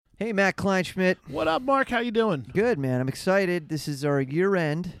Hey, Matt Kleinschmidt. What up, Mark? How you doing? Good, man. I'm excited. This is our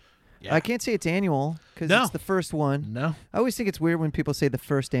year-end. Yeah. I can't say it's annual because No. it's the first one. No. I always think it's weird when people say the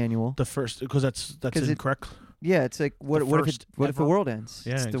first annual. The first, because that's incorrect. Yeah, it's like, what if the world ends?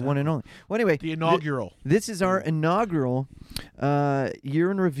 Yeah, it's exactly. the one and only. Well, anyway. The inaugural. This is our inaugural year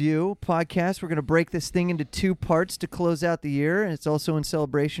in review podcast. We're going to break this thing into two parts to close out the year, and it's also in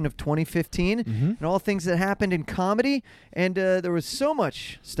celebration of 2015 and all things that happened in comedy. And there was so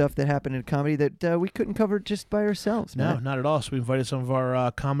much stuff that happened in comedy that we couldn't cover just by ourselves. No, Matt. not at all. So we invited some of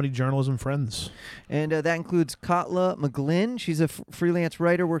our comedy journalism friends. And that includes Katla McGlynn. She's a freelance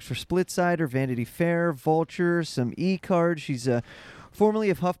writer, works for Splitsider, Vanity Fair, Vulture, some e-cards. She's formerly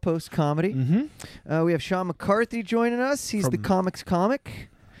of HuffPost Comedy. We have Sean McCarthy joining us. He's the comics comic,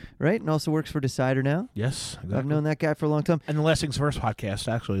 right? And also works for Decider now. Yes, exactly. I've known that guy for a long time. And the Last Things First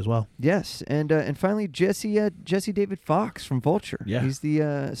podcast, actually, as well. Yes, and finally Jesse David Fox from Vulture. Yeah. He's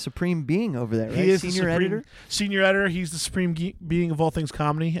the supreme being over there, right? He is Senior editor. Senior editor. He's the supreme being of all things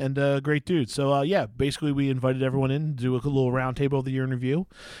comedy, and a great dude. So, basically we invited everyone in to do a little roundtable of the year in review,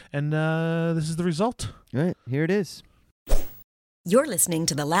 and this is the result. All right, here it is. You're listening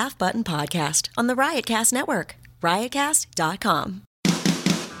to the Laugh Button Podcast on the Riotcast Network, riotcast.com.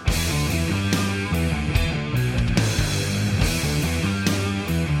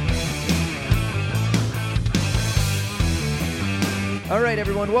 All right,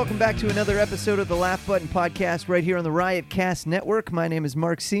 everyone, welcome back to another episode of the Laugh Button Podcast right here on the Riotcast Network. My name is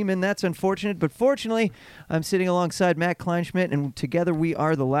Mark Seaman. That's unfortunate, but fortunately, I'm sitting alongside Matt Kleinschmidt, and together we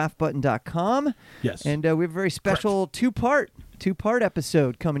are thelaughbutton.com. Yes. And we have a very special two-part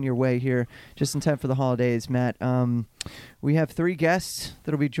episode coming your way here just in time for the holidays, Matt. We have three guests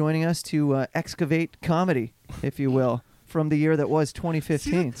that will be joining us to excavate comedy, if you will, from the year that was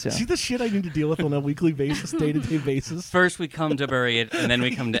 2015. See the shit I need to deal with on a weekly basis, day-to-day basis? First we come to bury it, and then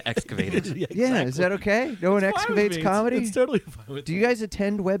we come to excavate it. Yeah, Yeah, exactly. is that okay? No one excavates comedy? It's totally fine with Do me. you guys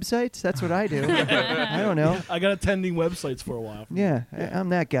attend websites? That's what I do. I don't know. I got attending websites for a while. Yeah, I'm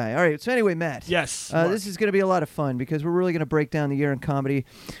that guy. All right, so anyway, Matt. Yes. This is going to be a lot of fun because we're really going to break down the year in comedy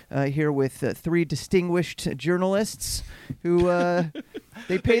here with three distinguished journalists who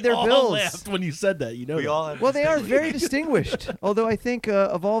they pay their all bills. laughed when you said that. You know. Well, they are very distinguished. Although I think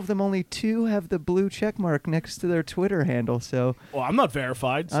of all of them, only two have the blue check mark next to their Twitter handle. So Well, I'm not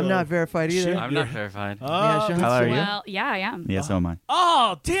verified. I'm so- not verified either. Shit. I'm not verified. Yeah, Sean, How are you? Well, yeah, I am. Yeah, so am I.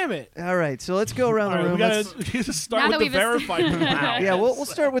 Oh, damn it! All right, so let's go around All the right, room. we Let's- gotta start Now with the that we've verified. Wow. Yeah, we'll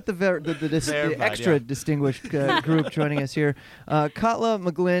start with the Verified, extra yeah. distinguished group joining us here. Katla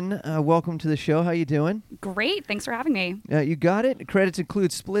McGlynn, welcome to the show. How you doing? Great. Thanks for having me. You got it. Credits include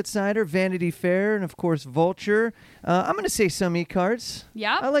Splitsider, Vanity Fair, and of course Vulture. I'm going to say some e-cards.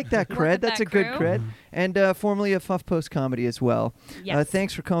 Yep. I like that Work cred. with That's that a good crew. cred. And formerly of HuffPost Comedy as well. Yes.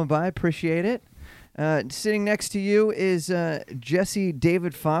 Thanks for coming by. Appreciate it. Sitting next to you is Jesse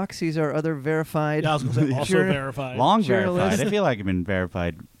David Fox. He's our other verified. Yeah, I was gonna say also Sure. verified. Long Journalist. verified. I feel like I've been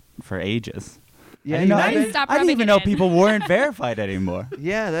verified for ages. Yeah, I didn't know, you I have didn't, it? Stop I didn't rubbing even it know in. people weren't verified anymore.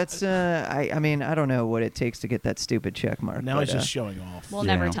 Yeah, that's. I mean, I don't know what it takes to get that stupid check mark. Now but, he's just showing off. We'll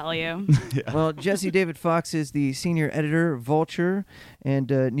Yeah. never tell you. Well, Jesse David Fox is the senior editor of Vulture and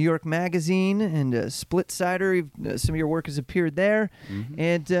New York Magazine and Splitsider. Some of your work has appeared there.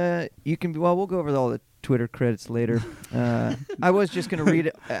 And you can, we'll go over all the Twitter credits later. I was just going to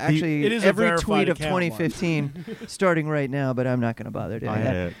read actually It is a every verified tweet of account, Mark. 2015 starting right now, but I'm not going to bother doing I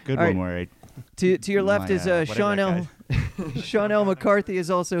had that. a good All one right. where I... To your left My, is whatever Sean that L. Sean L. McCarthy is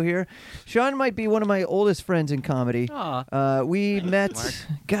also here. Sean might be one of my oldest friends in comedy. Aw. We met,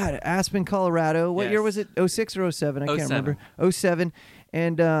 Mark. Aspen, Colorado. What Yes. year was it? 06 or 07? I can't 07. remember. 07.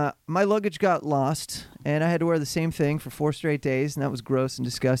 And my luggage got lost, and I had to wear the same thing for 4 straight days, and that was gross and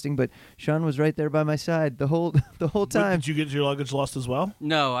disgusting. But Sean was right there by my side the whole time. Did you get your luggage lost as well?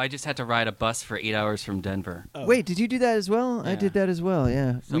 No, I just had to ride a bus for 8 hours from Denver. Oh. Wait, did you do that as well? I Yeah. did that as well,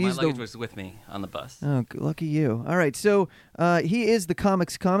 yeah. So We my used luggage was with me on the bus. Oh, lucky you. All right, so he is the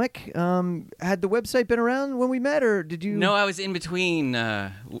comics comic. Had the website been around when we met, or did you? No, I was in between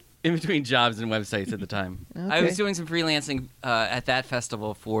jobs and websites at the time. I Okay. was doing some freelancing at that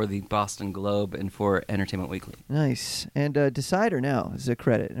festival for the Boston Globe and for Entertainment Weekly. Nice. And Decider now is a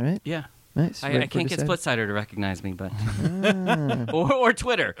credit, right? Yeah. Nice. I Right for can't get Decider. Splitsider to recognize me, but Ah. or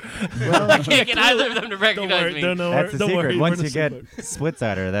Twitter. Well, I can't get either of them to Don't recognize worry. me. Don't know. That's the don't secret. worry. Once we're you get in the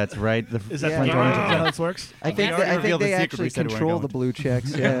Splitsider, that's right. Is that Yeah. the how this works? I think already I think revealed the they secret. actually We said we weren't control going the to. blue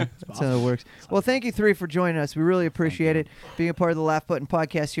checks. Yeah, that's how it works. Well, thank you three for joining us. We really appreciate it. Being a part of the Laugh Button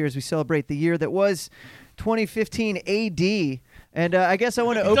podcast here as we celebrate the year that was 2015 AD. And I guess I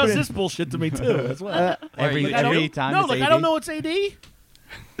want to He open does it. this bullshit to me too as well. Every Like, I don't- time No, it's like AD. I don't know it's AD.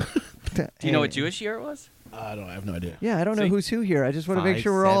 Do you know what Jewish year it was? I have no idea. Yeah, I don't know See? who's who here. I just want to make 5,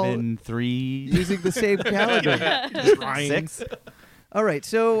 sure we're all 7, 3, using the same calendar. Trying. 6. All right,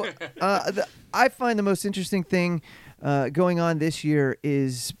 so I find the most interesting thing going on this year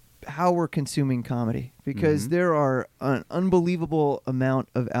is how we're consuming comedy, because there are an unbelievable amount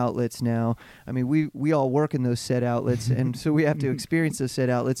of outlets now. I mean, we all work in those said outlets, and so we have to experience those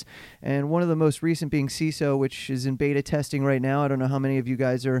said outlets. And one of the most recent being CISO, which is in beta testing right now. I don't know how many of you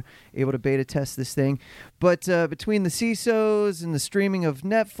guys are able to beta test this thing, but between the CISOs and the streaming of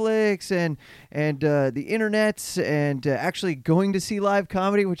Netflix and the internet and actually going to see live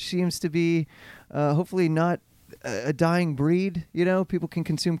comedy, which seems to be hopefully not a dying breed, people can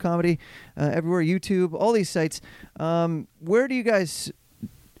consume comedy everywhere, YouTube, all these sites. Where do you guys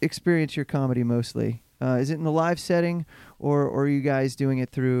experience your comedy mostly? Is it in the live setting, or are you guys doing it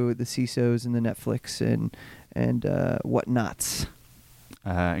through the CISOs and the Netflix and whatnots?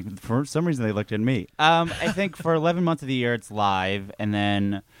 For some reason, they looked at me. I think for 11 months of the year, it's live, and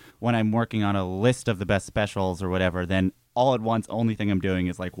then when I'm working on a list of the best specials or whatever, then all at once, only thing I'm doing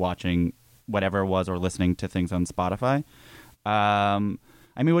is like watching whatever it was or listening to things on Spotify. I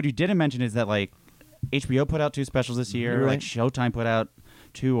mean, what you didn't mention is that like HBO put out 2 specials this year. Right. Like Showtime put out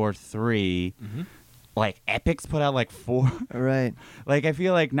 2 or 3. Like Epix put out like 4. All right. Like I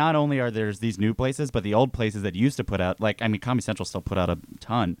feel like not only are there's these new places, but the old places that used to put out, like I mean, Comedy Central still put out a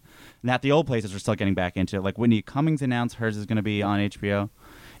ton. Not the old places are still getting back into it. Like Whitney Cummings announced hers is going to be on HBO.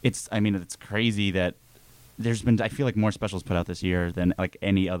 It's crazy that there's been, I feel like, more specials put out this year than like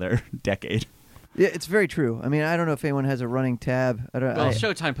any other decade. Yeah, it's very true. I mean, I don't know if anyone has a running tab. Well,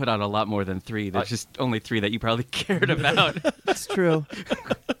 Showtime put out a lot more than 3. There's just only 3 that you probably cared about. That's true.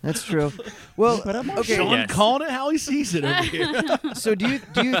 That's true. Well, okay. Sean Yes. calling it how he sees it over here. So do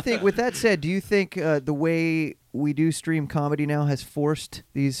you think, with that said, do you think the way we do stream comedy now has forced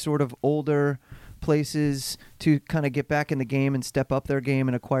these sort of older places to kind of get back in the game and step up their game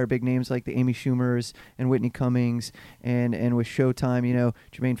and acquire big names like the Amy Schumers and Whitney Cummings and with Showtime,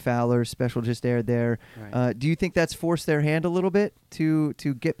 Jermaine Fowler's special just aired there. Right. Do you think that's forced their hand a little bit to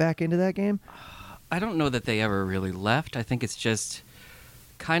get back into that game? I don't know that they ever really left. I think it's just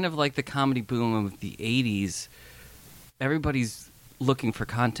kind of like the comedy boom of the 80s. Everybody's looking for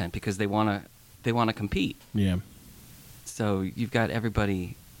content because they want to compete. Yeah. So you've got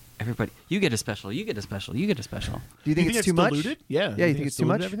everybody, you get a special, you get a special, you get a special. Do you think it's too much? Diluted? Yeah. Yeah, you think it's too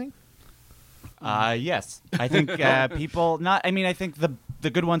much? Everything? Yes. I think people I think the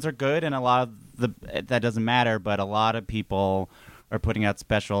good ones are good, and a lot of that doesn't matter, but a lot of people are putting out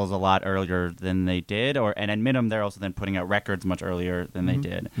specials a lot earlier than they did, and at minimum they're also then putting out records much earlier than they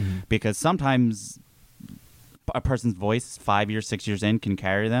did. Because sometimes a person's voice 5 years, 6 years in can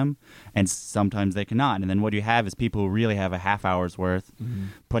carry them, and sometimes they cannot. And then what you have is people who really have a half hour's worth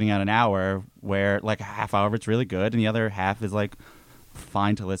putting out an hour where like a half hour of it's really good and the other half is like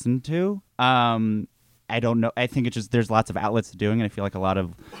fine to listen to. I don't know. I think it's just there's lots of outlets doing it. I feel like a lot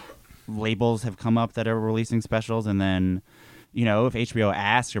of labels have come up that are releasing specials, and then if HBO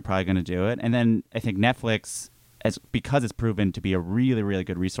asks, you're probably going to do it. And then I think Netflix, because it's proven to be a really, really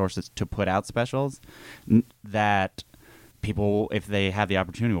good resource to put out specials, that people, if they have the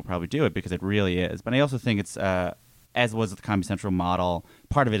opportunity, will probably do it because it really is. But I also think it's, as was the Comedy Central model,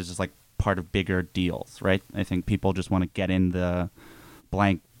 part of it is just like part of bigger deals, right? I think people just want to get in the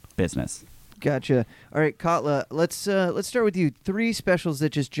blank business. Gotcha. All right, Katla, let's start with you. 3 specials that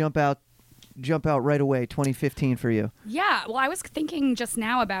just jump out right away, 2015 for you. Yeah, well, I was thinking just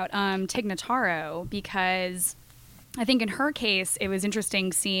now about Tig Notaro, because I think in her case, it was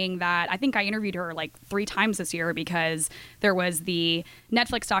interesting seeing that. I think I interviewed her like 3 times this year because there was the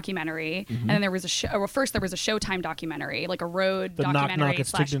Netflix documentary, and then there was first there was a Showtime documentary, like a road The Knock documentary. Knock,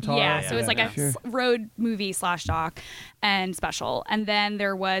 It's Tig Notaro? Yeah, so it was like a Sure. road movie / doc and special. And then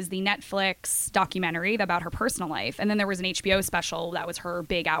there was the Netflix documentary about her personal life. And then there was an HBO special that was her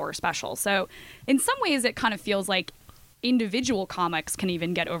big hour special. So in some ways, it kind of feels like individual comics can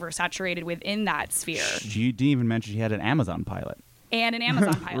even get oversaturated within that sphere. You didn't even mention she had an Amazon pilot. And an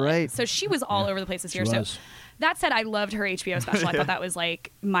Amazon pilot. Right. So she was all over the place this year. She So was. that said, I loved her HBO special. I thought that was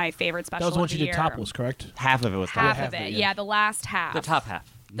like my favorite special That was the one of she the did year. topless, correct? Half of it was Half topless. of it. Yeah, the last half. The top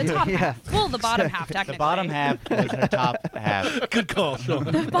half. The top Yeah. half. Well, the bottom half, technically. The bottom half was her top half. Good call, Sean.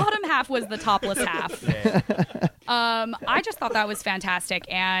 The bottom half was the topless half. I just thought that was fantastic,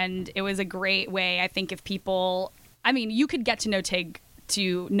 and it was a great way, I think, if people... I mean, you could get to know Tig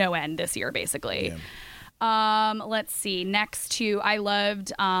to no end this year, basically. Yeah. Let's see. Next to, I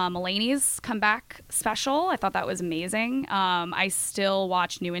loved Mulaney's comeback special. I thought that was amazing. I still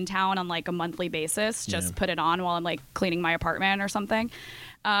watch New in Town on like a monthly basis. Just put it on while I'm like cleaning my apartment or something.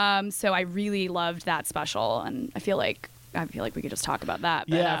 So I really loved that special, and I feel like we could just talk about that.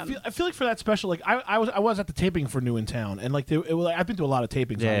 But, Yeah, I feel like for that special, like I was at the taping for New in Town, and like I've been to a lot of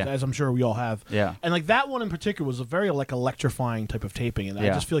tapings, as I'm sure we all have. Yeah. And like that one in particular was a very like electrifying type of taping, and I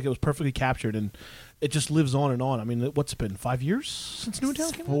just feel like it was perfectly captured, and it just lives on and on. I mean, what's it been, 5 years since New in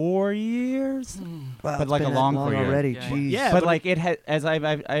Town came out? 4 years. Wow, but it's like been a that long long 4 years. already. Yeah. Jeez. Yeah, but like it had, as I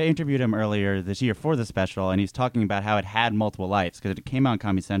interviewed him earlier this year for the special, and he's talking about how it had multiple lives because it came out on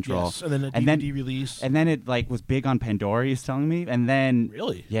Comedy Central, Yes, and then a DVD release, and then it like was big on Pandora. He's telling me, and then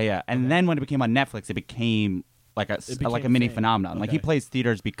Really? yeah, and then when it became on Netflix, it became like a mini a phenomenon. thing. Like he Okay. plays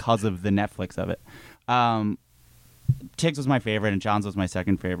theaters because of the Netflix of it. Tiggs was my favorite, and John's was my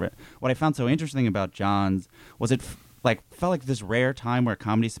second favorite. What I found so interesting about John's was it felt like this rare time where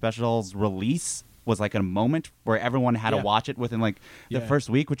comedy specials release was like a moment where everyone had to watch it within like the first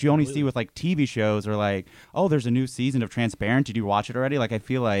week, which you only see with like TV shows or like, oh, there's a new season of Transparent. Did you watch it already? Like I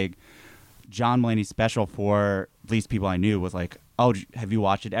feel like John Mulaney's special, for at least people I knew, was like, oh, have you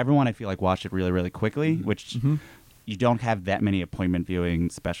watched it? Everyone I feel like watched it really, really quickly, which you don't have that many appointment viewing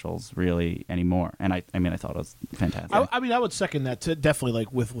specials really anymore. And I mean, I thought it was fantastic. I mean, I would second that definitely,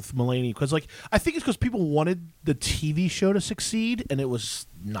 like with Mulaney, because like I think it's because people wanted the TV show to succeed, and it was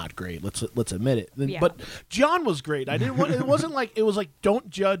not great. Let's admit it. Yeah. But John was great. I didn't want. It wasn't like it was like don't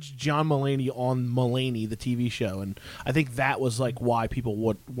judge John Mulaney on Mulaney the TV show, and I think that was like why people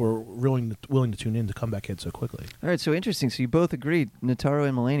were willing to tune in to Comeback Kid so quickly. All right, so interesting. So you both agreed, Notaro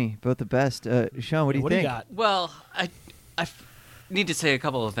and Mulaney, both the best. Sean, what do you think? got? Well, I need to say a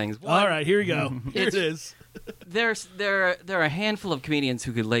couple of things. One, All right, here we go. Here it is. there are a handful of comedians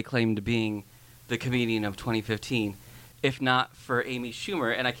who could lay claim to being the comedian of 2015, if not for Amy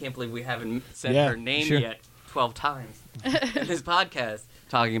Schumer, and I can't believe we haven't said her name yet 12 times in this podcast,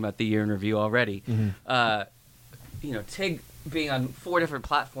 talking about the year in review already. Tig being on 4 different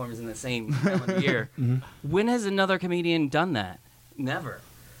platforms in the same calendar year. When has another comedian done that? Never.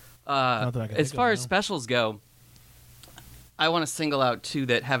 Not that I can As think far of, as no. specials go, I want to single out 2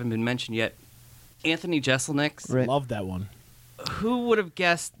 that haven't been mentioned yet. Anthony Jeselnik's. Right. Love that one. Who would have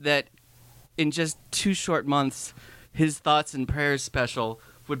guessed that in just 2 short months, his Thoughts and Prayers special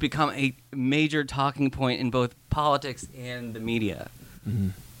would become a major talking point in both politics and the media?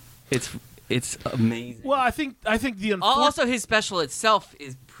 It's amazing. Well, I think the Also, his special itself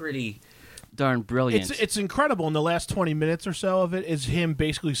is pretty darn brilliant. It's incredible. In the last 20 minutes or so of it is him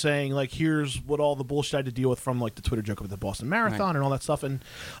basically saying, like, here's what all the bullshit I had to deal with from, like, the Twitter joke about the Boston Marathon and all that stuff. And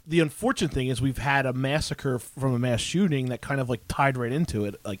the unfortunate thing is we've had a massacre from a mass shooting that kind of, like, tied right into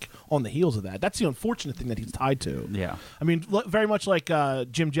it, like, on the heels of that. That's the unfortunate thing that he's tied to. Yeah. I mean, very much like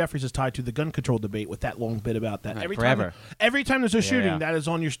Jim Jeffries is tied to the gun control debate with that long bit about that. Right. Every time there's a shooting, yeah. that is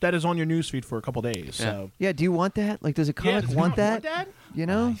on your newsfeed for a couple days. Yeah. So. Yeah, do you want that? Like, does a comic does want anyone that? want that? You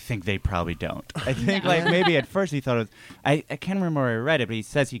know? I think they probably don't. I think like maybe at first he thought it was. I can't remember where I read it, but he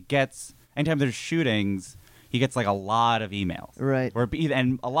says he gets anytime there's shootings, he gets like a lot of emails. Right.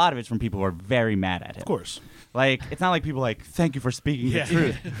 And a lot of it's from people who are very mad at him. Of course. Like it's not like people like thank you for speaking the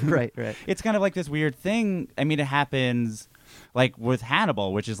truth. Right. It's kind of like this weird thing. I mean, it happens like with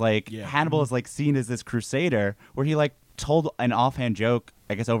Hannibal, which is like Hannibal is like seen as this crusader where he like told an offhand joke,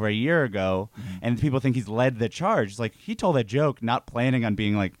 I guess, over a year ago, and people think he's led the charge. It's like he told that joke not planning on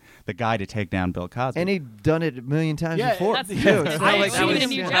being like the guy to take down Bill Cosby. And he'd done it a million times Yeah, before. that's- too. yeah. It's I not had like seen it it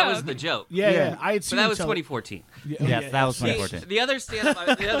was, in that was the joke. Yeah. I had But seen that him was tell- 2014. Yes, that was See, 2014. the other stand-up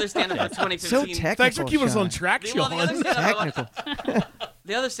for 2015. so technical. Thanks for keeping us Sean. on track, Well, the other Sean. stand-up I Technical.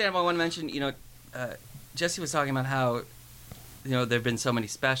 The other stand-up I want to mention, Jesse was talking about how, there have been so many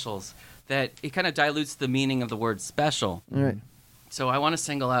specials that it kind of dilutes the meaning of the word special. All right. So I want to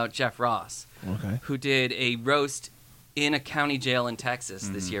single out Jeff Ross, Okay. who did a roast in a county jail in Texas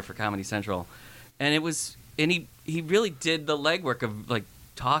this year for Comedy Central, and he really did the legwork of like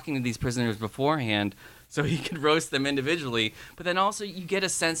talking to these prisoners beforehand, so he could roast them individually. But then also you get a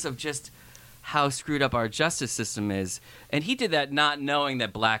sense of just how screwed up our justice system is, and he did that not knowing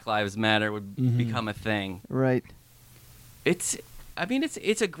that Black Lives Matter would become a thing. Right. It's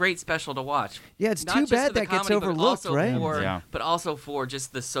a great special to watch. Yeah, it's Not too just for bad the that gets comedy, but overlooked, also right? for- But also for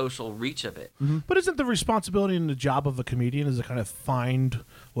just the social reach of it. But isn't the responsibility and the job of a comedian is to kind of find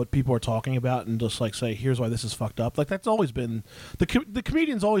what people are talking about and just like say, here's why this is fucked up? Like that's always been the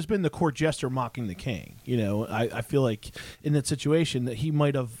comedian's always been the court jester mocking the king. I feel like in that situation that he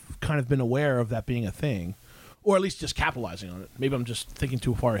might have kind of been aware of that being a thing. Or at least just capitalizing on it. Maybe I'm just thinking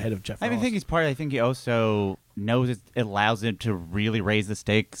too far ahead of Jeff Ross. I think he's I think he also knows it allows him to really raise the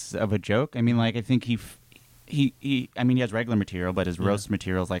stakes of a joke. I mean, like I think he has regular material, but his roast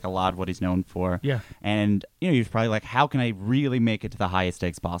material is like a lot of what he's known for. Yeah. And he was probably like, how can I really make it to the highest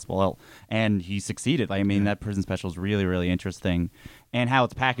stakes possible? And he succeeded. That prison special is really, really interesting, and how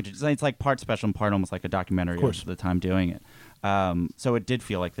it's packaged. It's like part special and part almost like a documentary of the time doing it. So it did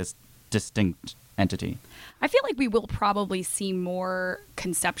feel like this distinct entity. I feel like we will probably see more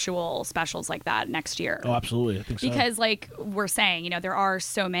conceptual specials like that next year. Oh, absolutely. I think so. Because like we're saying, there are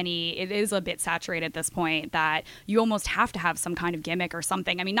so many, it is a bit saturated at this point that you almost have to have some kind of gimmick or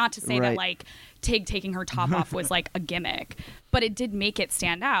something. I mean, not to say that like Tig taking her top off was like a gimmick, but it did make it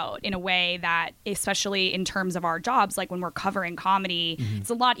stand out in a way that, especially in terms of our jobs, like when we're covering comedy, it's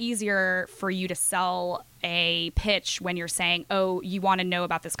a lot easier for you to sell a pitch when you're saying, oh, you want to know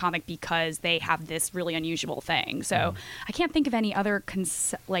about this comic because they have this really unusual thing. So I can't think of any other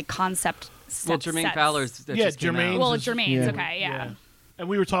concept Well, Jermaine sets. Fowler's that just came Jermaine's out. Well, Jermaine's okay, yeah. And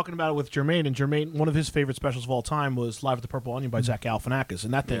we were talking about it with Jermaine, and Jermaine, one of his favorite specials of all time was Live at the Purple Onion by Zach Galifianakis,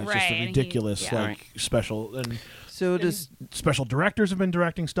 and that thing is just a Right, and ridiculous he- special. And So does special directors have been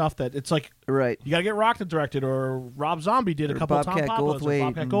directing stuff that it's like right. you got to get Rock to direct it, or Rob Zombie did a Or couple of Tom Bobcat Papa's, or Goldthwait,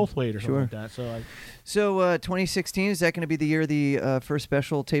 Bobcat Goldthwait, or something sure. like that. So So 2016, is that going to be the year of the first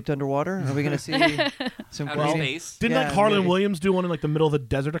special taped underwater? Are we going to see some Outer crazy? space. didn't Yeah, Harlan maybe. Williams do one in like the middle of the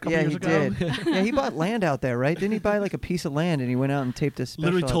desert a couple Yeah, years he ago? did. Yeah, he bought land out there, right? Didn't he buy like a piece of land and he went out and taped a special?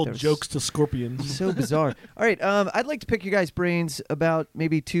 Literally out told there? jokes to scorpions. So bizarre. All right, I'd like to pick your guys' brains about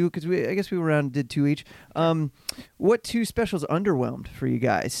maybe two, because I guess we went around and did two each. What two specials underwhelmed for you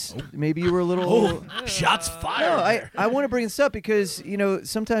guys? Maybe you were a little. Shots fired. No, I want to bring this up because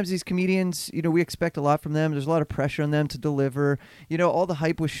sometimes these comedians, we expect a lot from them. There's a lot of pressure on them to deliver. All the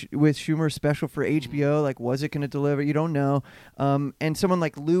hype with Schumer's special for HBO, like was it going to deliver? You don't know. And someone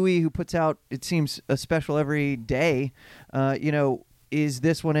like Louis, who puts out, it seems, a special every day. Is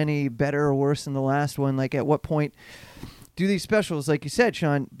this one any better or worse than the last one? Like, at what point do these specials, like you said,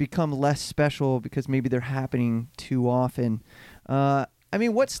 Sean, become less special because maybe they're happening too often?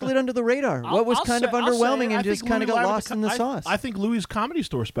 What slid under the radar? What was kind of underwhelming and just kind of got lost in the sauce? I think Louis' Comedy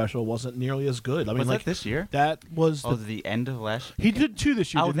Store special wasn't nearly as good. I mean, Was like that this year? That was The end of last he did two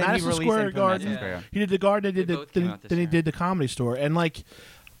this year. Oh, Did then he Madison released Square them from Madison Garden. Square. He did the Garden. They both came out this Then he year. did the Comedy Store. And like,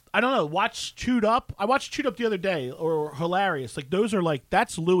 I don't know. Watch Chewed Up. I watched Chewed Up the other day. Or Hilarious. Like those are like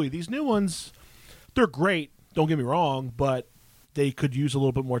that's Louis. These new ones, they're great. Don't get me wrong, but they could use a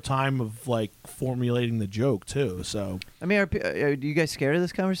little bit more time of like formulating the joke too. So are you guys scared of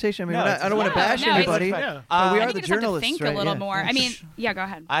this conversation? No, I don't want to bash no, it's- anybody, Yeah. but we I are think the you just have to journalists, think right? a little Yeah. more. I mean, yeah, go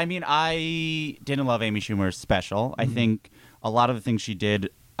ahead. I didn't love Amy Schumer's special. I think a lot of the things she did,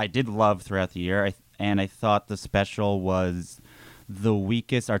 I did love throughout the year. I thought the special was the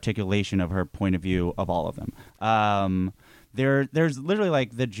weakest articulation of her point of view of all of them. There's literally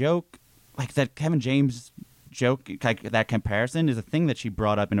like the joke, like that Kevin James joke, like that comparison is a thing that she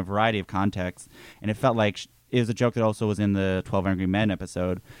brought up in a variety of contexts, and it felt like it was a joke that also was in the 12 Angry Men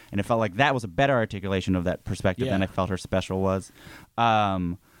episode, and it felt like that was a better articulation of that perspective than I felt her special was.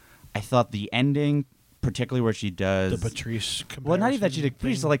 I thought the ending, particularly where she does the Patrice. well, not even that she did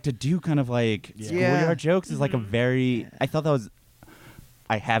Patrice, like to do kind of like schoolyard jokes is like a very. I thought that was.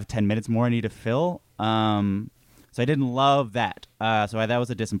 I have 10 minutes more I need to fill. So I didn't love that. So that was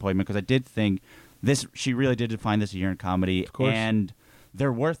a disappointment because I did think she really did define this year in comedy. Of course. And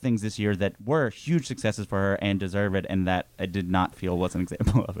there were things this year that were huge successes for her and deserve it, and that I did not feel was an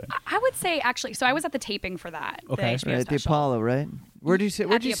example of it. I would say actually. So I was at the taping for that. Okay. The HBO Right, the special. Apollo, right? Where'd you sit?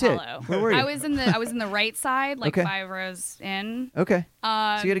 Where'd At you the sit? Apollo. Where were you? I was in the right side, like Okay. 5 rows in. Okay.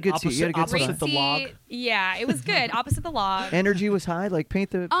 So you had a good seat. You had a good opposite spot. the log. Yeah, it was good. Opposite the log. Energy was high. Like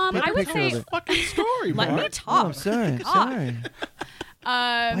paint the I would picture say- of it. Fucking story, Let me Mark. Oh, talk. I'm sorry. God. Sorry.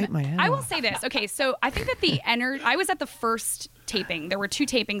 Bite my head I will off. say this. Okay, so I think that I was at the first taping. There were 2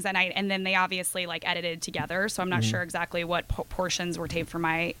 tapings that night, and then they obviously like edited together. So I'm not sure exactly what portions were taped for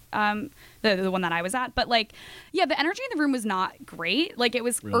my the one that I was at. But like, yeah, the energy in the room was not great. Like it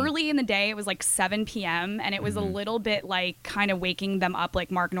was early in the day. It was like 7 p.m. and it was a little bit like kind of waking them up.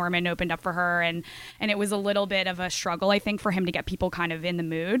 Like Mark Norman opened up for her, and it was a little bit of a struggle, I think, for him to get people kind of in the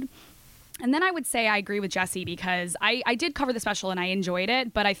mood. And then I would say I agree with Jesse because I did cover the special and I enjoyed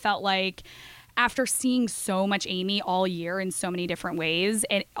it, but I felt like after seeing so much Amy all year in so many different ways,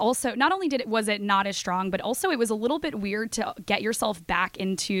 and also not only was it not as strong, but also it was a little bit weird to get yourself back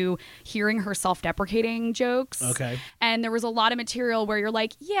into hearing her self-deprecating jokes. Okay. And there was a lot of material where you're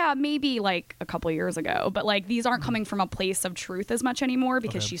like, yeah, maybe like a couple of years ago, but like these aren't coming from a place of truth as much anymore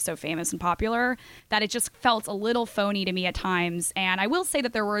because she's so famous and popular that it just felt a little phony to me at times. And I will say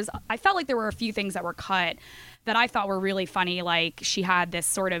that I felt like there were a few things that were cut that I thought were really funny. Like she had this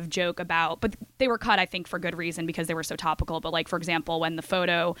sort of joke about, but they were cut, I think, for good reason because they were so topical. But like, for example, when the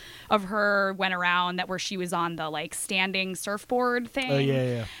photo of her went around where she was on the like standing surfboard thing. Oh,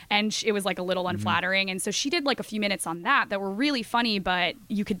 yeah. And it was like a little unflattering. And so she did like a few minutes on that were really funny, but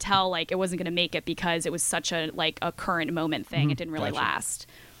you could tell like it wasn't going to make it because it was such a current moment thing. It didn't really last.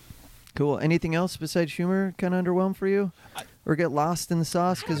 Cool. Anything else besides Schumer kind of underwhelm for you? Or get lost in the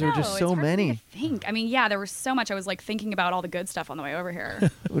sauce because there were just so many? I think. I mean, yeah, there was so much. I was like thinking about all the good stuff on the way over here.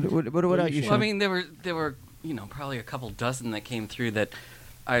 What about you, Sean? Well, I mean, there were probably a couple dozen that came through that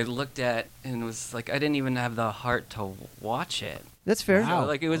I looked at and was like, I didn't even have the heart to watch it. That's fair. Wow. So,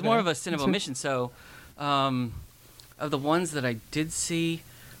 like, it was more of a sin of omission. So, of the ones that I did see,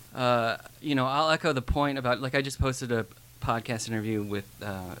 I'll echo the point about, like, I just posted a podcast interview with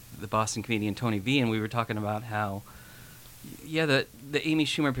the Boston comedian Tony V, and we were talking about how, the Amy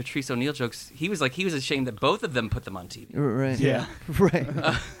Schumer Patrice O'Neill jokes. He was ashamed that both of them put them on TV. Right. Yeah. Right.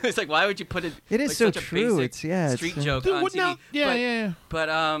 It's like, why would you put it? It is like, so such a true. basic It's street joke on TV. Yeah. But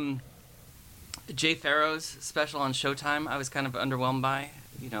Jay Farrow's special on Showtime, I was kind of underwhelmed by.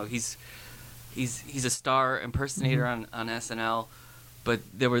 He's a star impersonator on SNL, but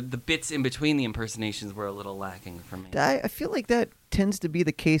there were the bits in between the impersonations were a little lacking for me. I feel like that tends to be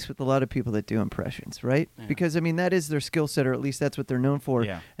the case with a lot of people that do impressions, right? Yeah. Because, I mean, that is their skill set, or at least that's what they're known for.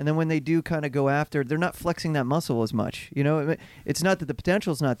 Yeah. And then when they do kind of go after, they're not flexing that muscle as much. It's not that the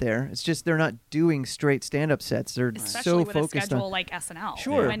potential's not there. It's just they're not doing straight stand-up sets. They're Especially so with focused a schedule on... like SNL.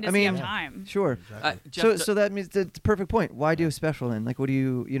 Sure. When does I mean, he have time? Sure. So that means that's a perfect point. Why do a special then? Like, what do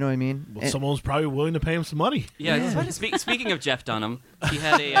you know what I mean? Well, someone was probably willing to pay him some money. Yeah. Speaking of Jeff Dunham, he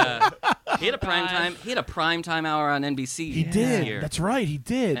had a primetime hour on NBC. He this did. year. That's right. He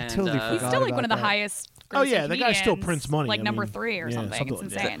did. And, Totally He's forgot still like about one of the that. highest. Oh, yeah, the guy's still comedians, prints money. Like I number mean, 3 or yeah, something. something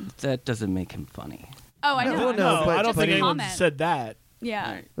It's like that. insane. That doesn't make him funny. Oh, I know. Well, no, No, but- I don't but think anyone comment. said that.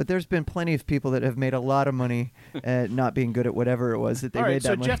 Yeah. Right. But there's been plenty of people that have made a lot of money at not being good at whatever it was that they All made right, that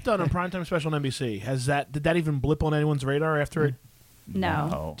so money. Jeff Dunham, primetime special on NBC. Did that even blip on anyone's radar after it?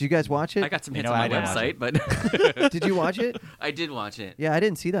 No. Did you guys watch it? I got some hits know, on I my didn't watch website, but Did you watch it? I did watch it. Yeah, I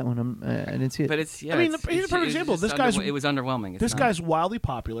didn't see that one. I didn't see it. But it's I mean, here's a perfect example. This guy's- it was underwhelming. This guy's wildly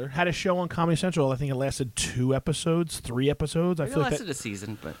popular. Had a show on Comedy Central. I think it lasted 2 episodes, 3 episodes. It lasted a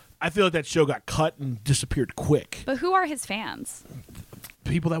season, but I feel like that show got cut and disappeared quick. But who are his fans?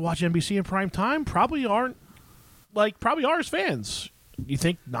 People that watch NBC in prime time probably are his fans. You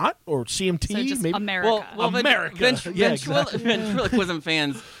think not? Or CMT? So just maybe? America. Well, America. Yeah, exactly. ventriloquism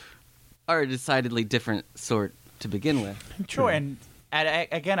fans are a decidedly different sort to begin with. Sure, and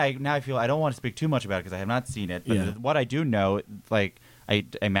again, I feel I don't want to speak too much about it because I have not seen it. But Yeah. what I do know, like I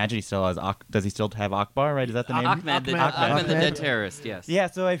imagine he still has. Does he still have Akbar? Right? Is that the name? Ahmed, the dead terrorist. Yes.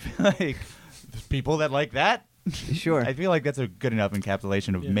 Yeah. So I feel like people that like that. Sure. I feel like that's a good enough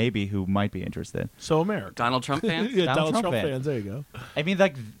encapsulation of maybe who might be interested. So America. Donald Trump fans. Yeah, Donald Donald Trump Trump fan. fans. There you go. I mean,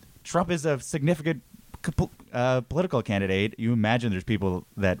 like Trump is a significant political candidate. You imagine there's people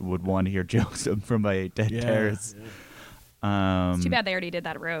that would want to hear jokes from a dead terrorist. It's too bad they already did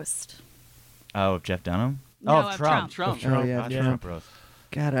that roast. Oh, of Jeff Dunham? No, oh, of Trump. Trump. Oh, yeah, God, Trump. roast.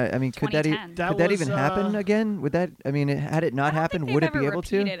 God, I mean, could that 2010. could that was, even happen again? Would that? I mean, had it not happened, would it be able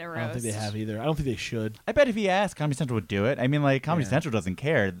to? A I don't think they have either. I don't think they should. I bet if he asked, Comedy Central would do it. I mean, like, Comedy Central doesn't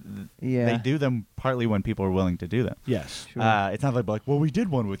care. Yeah. They do them partly when people are willing to do them. Yes. Sure. It's not like, well, we did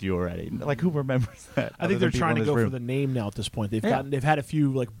one with you already. Like, who remembers that? I think they're trying to go for the name now at this point. They've had a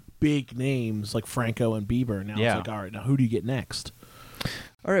few like big names like Franco and Bieber. Now it's like, all right, now who do you get next?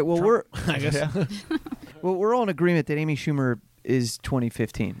 All right. Well, I guess. we're all in agreement that Amy Schumer is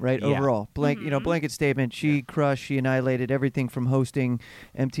 2015, right? Yeah. Overall, blanket statement. She crushed. She annihilated everything from hosting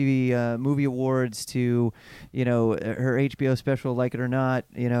MTV Movie Awards to, her HBO special, Like It or Not.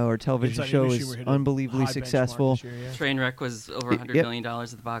 Her television show is unbelievably successful. Trainwreck was over $100 million at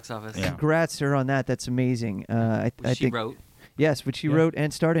the box office. Yeah. Congrats to her on that. That's amazing. I She think wrote. Yes, which she wrote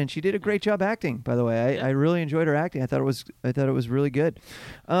and starred in. She did a great job acting, by the way. I really enjoyed her acting. I thought it was really good.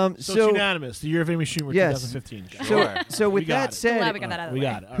 So it's unanimous. The year of Amy Schumer, Yes. 2015. So with that said, Glad we got that out of the way.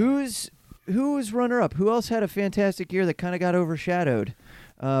 got it. All right. who's runner up? Who else had a fantastic year that kind of got overshadowed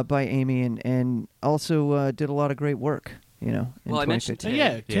by Amy and also did a lot of great work? In Well, I mentioned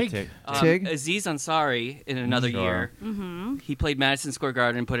 2015. Tig. Tig. Tig? Aziz Ansari in another year. Mm-hmm. He played Madison Square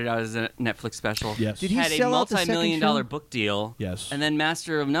Garden and put it out as a Netflix special. Yes. Did he had a sell out the second multi-million-dollar show? book deal. Yes. And then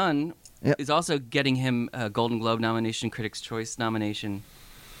Master of None Yep. is also getting him a Golden Globe nomination, Critics' Choice nomination.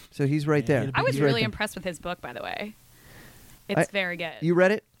 So he's right there. I was He's right really there. impressed with his book, by the way. It's very good. You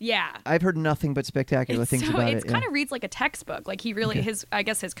read it? Yeah. I've heard nothing but spectacular things about it. It kind of reads like a textbook. Like he really, his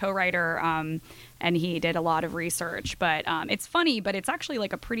co-writer, and he did a lot of research. But it's funny, but it's actually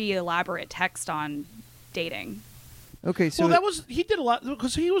like a pretty elaborate text on dating. Okay, so he did a lot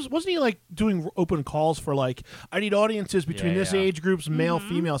because wasn't he like doing open calls for like I need audiences between this age groups, male,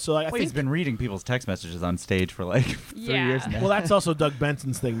 female. So I think he's been reading people's text messages on stage for like 3 years now. Well, that's also Doug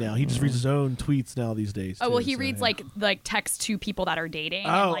Benson's thing now. He just reads his own tweets now these days. Oh, well, too, he so, reads like text to people that are dating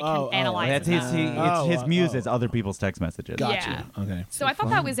and Oh, like can analyze That's his muse is other people's text messages. Gotcha. Yeah. Okay. So I thought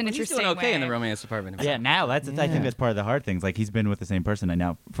that was an He's interesting doing okay way. in the romance department. Yeah, now I think that's part of the hard things. Like he's been with the same person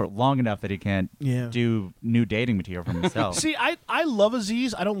now for long enough that he can't do new dating material for himself. See, I love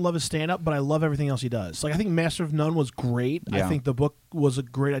Aziz. I don't love his stand-up, but I love everything else he does. Like I think Master of None was great. Yeah. I think the book was a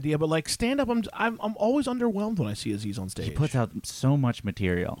great idea, but like stand-up, I'm always underwhelmed when I see Aziz on stage. He puts out so much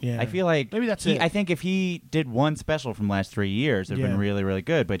material. Yeah. I feel like Maybe that's it. I think if he did one special from the last 3 years, it'd been really, really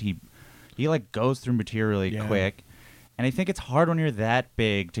good. But he like goes through material really quick. And I think it's hard when you're that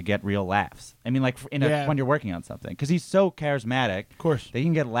big to get real laughs. I mean, like when you're working on something, because he's so charismatic. Of course, they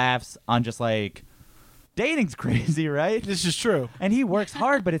can get laughs on just like dating's crazy, right? This is true. And he works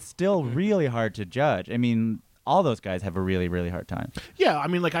hard, but it's still really hard to judge. I mean, all those guys have a really, really hard time. Yeah, I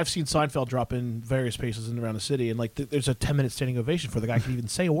mean, like I've seen Seinfeld drop in various places in around the city, and like there's a 10-minute standing ovation for the guy can even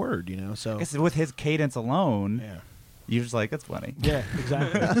say a word, you know. So I guess with his cadence alone, you're just like, that's funny. Yeah,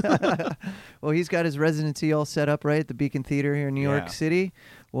 exactly. Well, he's got his residency all set up right at the Beacon Theater here in New York City.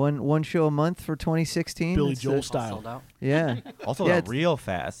 One show a month for 2016. Billy That's Joel style. Yeah. Also, yeah, real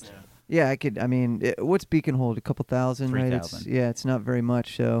fast. Yeah, what's Beacon hold? A couple thousand, right? 3,000. It's not very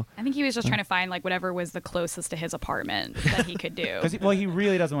much. So I think he was just trying to find like whatever was the closest to his apartment that he could do. He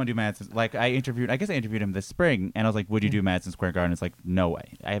really doesn't want to do Madison. Like I interviewed him this spring, and I was like, "Would you do Madison Square Garden?" It's like, no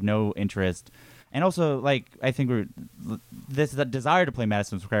way. I have no interest. And also, like, I think this desire to play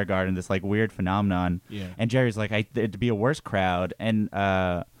Madison Square Garden, this like weird phenomenon. Yeah. And Jerry's like, it'd be a worse crowd, and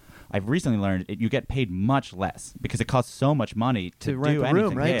I've recently learned you get paid much less because it costs so much money to rent do the anything.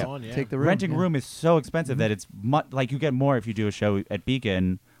 room, right? Yeah. Take the room. Renting room is so expensive that it's like you get more if you do a show at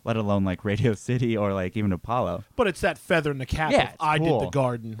Beacon, let alone like Radio City or like even Apollo. But it's that feather in the cap. Yeah, of I cool. did the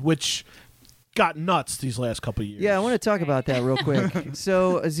Garden, which got nuts these last couple of years. yeah, I want to talk about that real quick.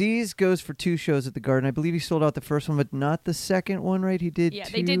 So Aziz goes for 2 shows at the Garden. I believe he sold out the first one, but not the second one, right? He did. Yeah,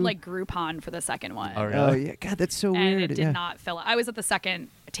 2? they did like Groupon for the second one. Oh, really? Oh yeah, God, that's so and weird. it did not fill up. I was at the second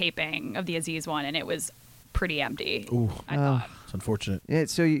taping of the Aziz one, and it was pretty empty. Ooh, I thought. it's unfortunate. Yeah,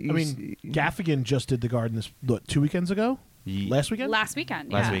 so Gaffigan just did the Garden 2 weekends ago. Last weekend? Last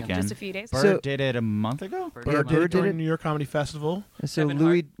weekend. Last yeah, weekend. Just a few days. Bird did it a month ago. Bird did it during New York Comedy Festival. So Kevin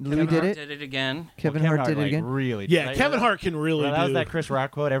Louis Hart did it. Did it again. Kevin Hart did it like, again. Really? Yeah, Kevin Hart can really Well, that was do. that Chris Rock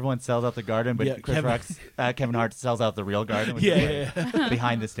quote. Everyone sells out the Garden, but Yeah, Kevin Hart sells out the real Garden. Which Yeah, is like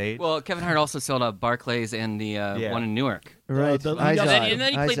behind the stage. Well, Kevin Hart also sold out Barclays and the one in Newark. Right. the- I and saw then- it. And then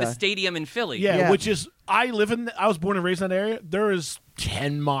he played I the saw it. stadium in Philly. Yeah, Yeah. which is I was born and raised in that area. There is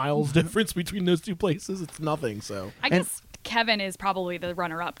 10 miles difference between those two places. It's nothing. So I guess Kevin is probably the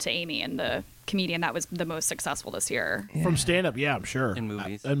runner-up to Amy and the comedian that was the most successful this year. from stand up, yeah, I'm sure. And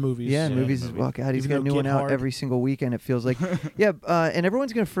movies. And movies. Yeah, movies as well. God, he's Even got a though new one Get out Hard- every single weekend. It feels like. Yeah, and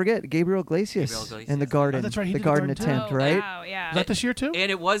everyone's gonna forget Gabriel Iglesias and the Garden. Oh, that's right, he The did the Garden Garden too. attempt, Oh, right? wow, yeah. Is that this year too?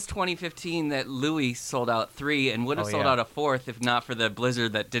 And it was 2015 that Louis sold out 3 and would have sold out a 4th if not for the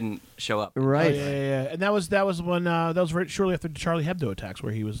blizzard that didn't show up. Right. Oh, yeah. And that was when that was right shortly after the Charlie Hebdo attacks,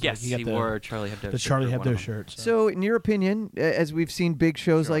 where he was. Yes, got he the, wore a Charlie Hebdo the shirt Charlie for one Hebdo of them. shirt. So, in your opinion, as we've seen big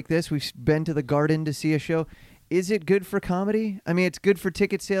shows like this, we've been to the Garden to see a show. Is it good for comedy? I mean, it's good for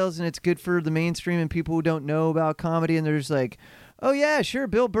ticket sales and it's good for the mainstream and people who don't know about comedy. And they're just like, oh, yeah, sure,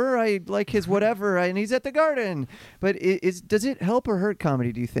 Bill Burr, I like his whatever, and he's at the Garden. But does it help or hurt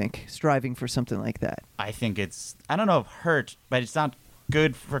comedy, do you think, striving for something like that? I think I don't know if hurt, but it's not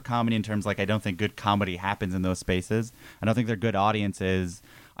good for comedy in terms like I don't think good comedy happens in those spaces. I don't think they're good audiences.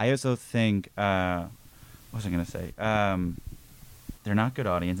 I also think, what was I going to say? They're not good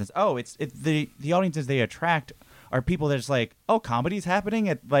audiences. Oh, it's the audiences they attract are people that are just like, oh, comedy's happening.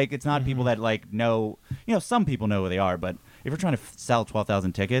 It's not people that like know. Some people know who they are, but if you're trying to sell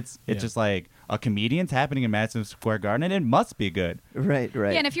 12,000 tickets, it's just like a comedian's happening in Madison Square Garden, and it must be good. Right. Yeah,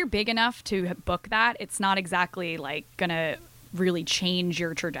 and if you're big enough to book that, it's not exactly like gonna really change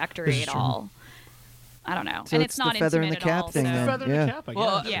your trajectory at all. I don't know, So and it's it's not the feather in the intimate at cap all, thing so- then. feather in Yeah. the cap, I guess.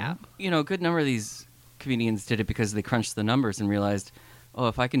 Well, Yeah. a good number of these comedians did it because they crunched the numbers and realized, oh,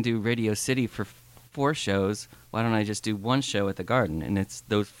 if I can do Radio City for 4 shows, why don't I just do 1 show at the Garden? And it's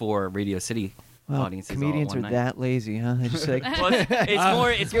those 4 Radio City Well, audiences. comedians all are at one that lazy, huh? They're just like, night. Well, it's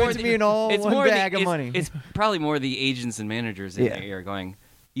more. It's give more it to me in all it's one more bag of it's, money. It's probably more the agents and managers in Yeah. the air going,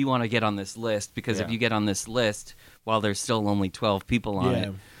 "You want to get on this list because if Yeah. you get on this list while there's still only 12 people on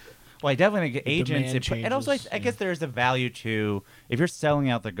it." Well, I definitely think agents. demand And also, I changes, guess there's a value to if you're selling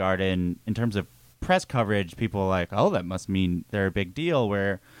out the Garden in terms of press coverage. People are like, oh, that must mean they're a big deal.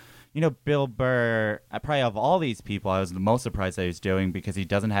 Where, Bill Burr, probably of all these people, I was the most surprised that he was doing because he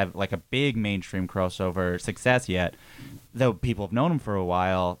doesn't have like a big mainstream crossover success yet, though people have known him for a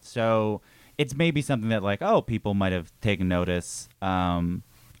while. So it's maybe something that like, oh, people might have taken notice.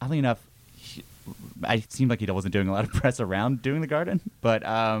 Oddly enough, it seemed like he wasn't doing a lot of press around doing the Garden, but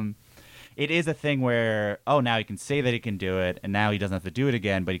it is a thing where now he can say that he can do it, and now he doesn't have to do it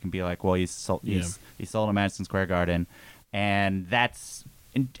again, but he can be like, well, he sold a Madison Square Garden, and that's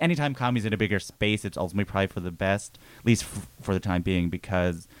anytime comedy's in a bigger space, it's ultimately probably for the best, at least for the time being,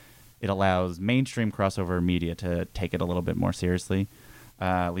 because it allows mainstream crossover media to take it a little bit more seriously,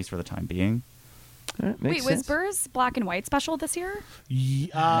 at least for the time being. All right, makes Wait, sense. was Burr's Black and White special this year?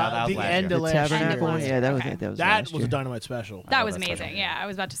 that was The last end year. of The last year. Tabernacle one? year. Yeah, that was Okay. it. That was That last was year. a Dynamite special. That was that amazing. special. Yeah, I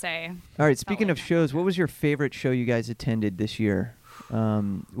was about to say. All right, speaking like of shows, what was your favorite show you guys attended this year?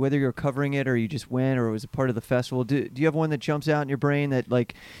 Whether you're covering it or you just went or it was a part of the festival. Do you have one that jumps out in your brain that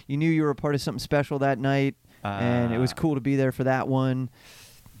like you knew you were a part of something special that night and it was cool to be there for that one?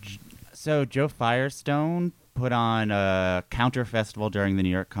 So Joe Firestone put on a counter festival during the New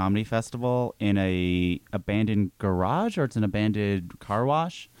York Comedy Festival in a abandoned garage, or it's an abandoned car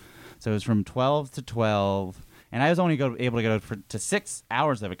wash. So it was from 12 to 12, and I was only able to go to 6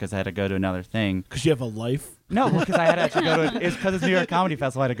 hours of it because I had to go to another thing. Because you have a life. No, because I had to actually go to. It's because it's New York Comedy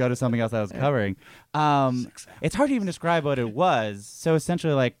Festival. I had to go to something else I was covering. It's hard to even describe what it was. So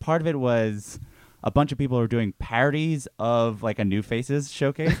essentially, like part of it was a bunch of people who were doing parodies of like a New Faces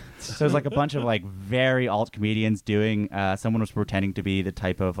showcase. So it was like a bunch of like very alt comedians doing. Someone was pretending to be the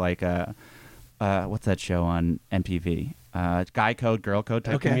type of like what's that show on MTV? Guy Code, Girl Code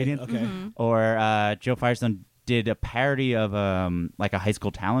type comedian. Okay. Or Joe Firestone did a parody of like a high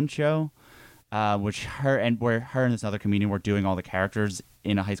school talent show. Where her and this other comedian were doing all the characters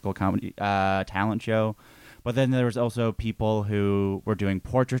in a high school comedy talent show. But then there was also people who were doing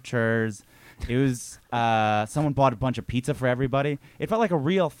portraitures. It was someone bought a bunch of pizza for everybody. It felt like a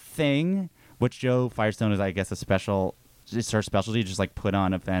real thing, which Joe Firestone is, I guess, it's her specialty, just like put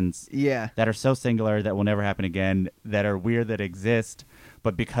on events that are so singular that will never happen again, that are weird, that exist.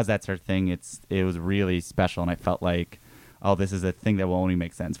 But because that's her thing, it was really special. And I felt like, oh, this is a thing that will only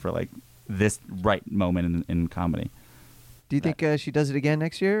make sense for like this right moment in comedy. Do you think she does it again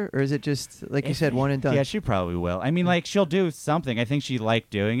next year, or is it just like you said, one and done? Yeah, she probably will. I mean, like she'll do something. I think she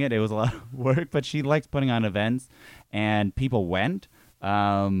liked doing it. It was a lot of work, but she likes putting on events, and people went.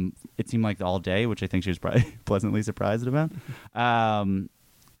 It seemed like all day, which I think she was probably pleasantly surprised about. And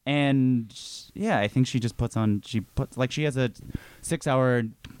yeah, I think she just puts on. She has a 6-hour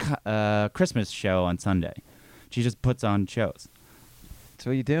Christmas show on Sunday. She just puts on shows. That's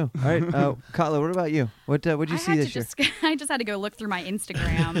what you do. All right, Katla, what about you? What'd you see this year? I just had to go look through my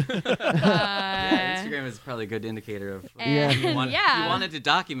Instagram. Instagram is probably a good indicator of you wanted to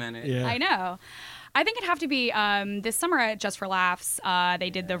document it. Yeah. I know. I think it'd have to be this summer at Just for Laughs.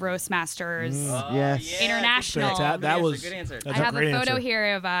 They did the Roast Masters Yes. International. That was good answer. I have a photo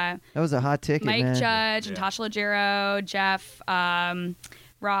here of That was a hot ticket, Mike man. Judge, Natasha Leggero, Jeff,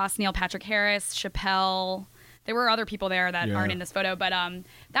 Ross, Neil Patrick Harris, Chappelle. There were other people there that aren't in this photo, but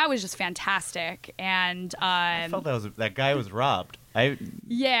that was just fantastic. And I felt that guy was robbed. I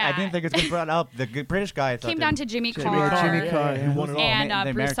didn't think it's been brought up. The British guy came down to Jimmy Carr. Yeah, Jimmy Carr. Who won it all.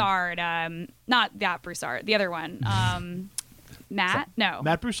 And Broussard. Not that Broussard. The other one. Matt? No.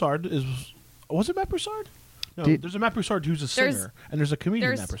 Matt Broussard was it Matt Broussard? No, there's a Matt Broussard who's a singer, and there's a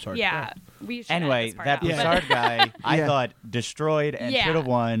comedian Matt Broussard. Yeah. We should Anyway, edit this part that out. Broussard guy, I thought destroyed and should have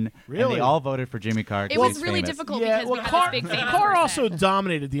won. Really? And they all voted for Jimmy Carr. It was really difficult because we had this big famous Carr person. also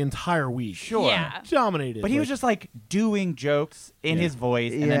dominated the entire week. Sure. Yeah. Dominated. But he was just like doing jokes in his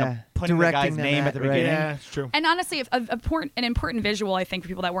voice and Yeah. then putting the Directing guy's them name at- at the right. beginning. Yeah, it's true. And honestly, an important visual, I think, for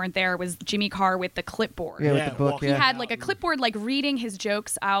people that weren't there was Jimmy Carr with the clipboard. Yeah, with the book. walking He Yeah. had like a clipboard, like reading his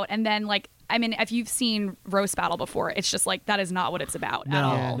jokes out, and then like, I mean, if you've seen Roast Battle before, it's just like that is not what it's about at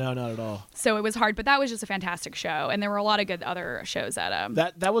all. No, not at all. So it was hard, but that was just a fantastic show, and there were a lot of good other shows at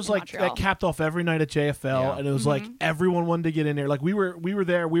that was in like Montreal. that capped off every night at JFL, and it was like everyone wanted to get in there. Like we were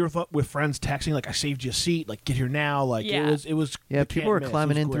there, we were with friends texting like, I saved you a seat, like get here now. Like it was yeah, people were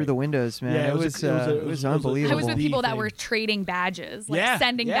climbing in through the windows, man. Yeah, it was unbelievable. I was with the people that thing. were trading badges, like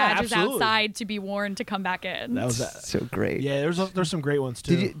sending badges absolutely. outside to be worn to come back in. That was so great. Yeah, there's some great ones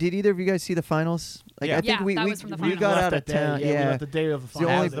too. Did either of you guys see the finals? Like, Yeah. I think Yeah, that was from the we finals. got left out of that day. town. Yeah, we left the day of the It's the only-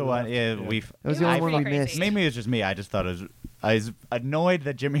 finals. That's the one. Yeah, That was the It only was one we pretty missed. crazy. maybe it was just me. I just thought I was annoyed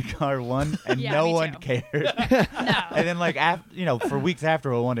that Jimmy Carr won, and Yeah, no me one too. cared. No. And then, like, for weeks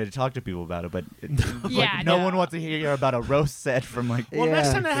after, I wanted to talk to people about it, but Yeah, no no. one wants to hear about a roast set from like. Well, Yeah.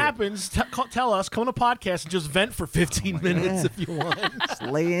 next time that happens, tell us. Come on a podcast and just vent for 15 minutes God. if you want. Just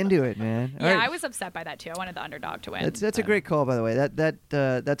lay into it, man. All Yeah, right. I was upset by that too. I wanted the underdog to win. That's a great call, by the way.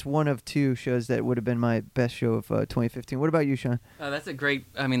 That's one of two shows that would have been my best show of 2015. What about you, Sean? That's a great.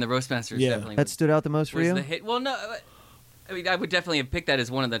 I mean, the Roastmasters Yeah. definitely That stood out the most for was you? the hit. Well, no, I mean, I would definitely have picked that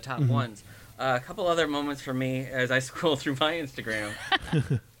as one of the top ones. A couple other moments for me as I scroll through my Instagram.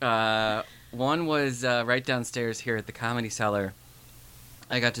 One was right downstairs here at the Comedy Cellar.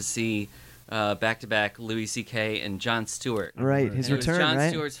 I got to see back-to-back Louis C.K. and Jon Stewart. Right, his And return, It was Jon right?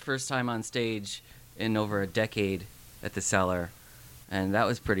 Stewart's first time on stage in over a decade at the Cellar, and that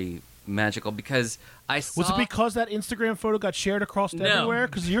was pretty magical because I saw. Was it because that Instagram photo got shared across No. everywhere?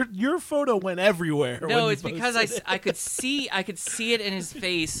 Because your photo went everywhere. when No, you it's because posted it. I could see it in his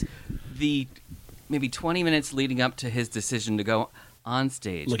face the maybe 20 minutes leading up to his decision to go on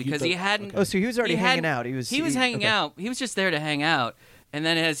stage Like, because he hadn't. okay. Oh, so he was already hanging out. He was hanging okay. out. He was just there to hang out. And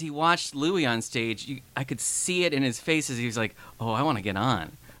then as he watched Louis on stage, I could see it in his face as he was like, "Oh, I want to get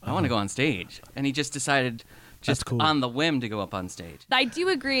on. I want to go on stage." And he just decided, just cool. on the whim, to go up on stage. I do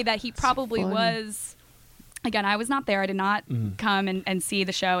agree that he probably funny. was. Again, I was not there. I did not come and see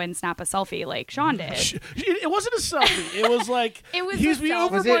the show and snap a selfie like Sean did. It wasn't a selfie. It was like It was he's a me selfie.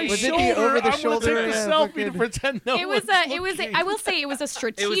 over Was my it the shoulder. over-the-shoulder, I'm gonna take a yeah, selfie fucking- to pretend no It was one's a. It was. looking. I will say it was a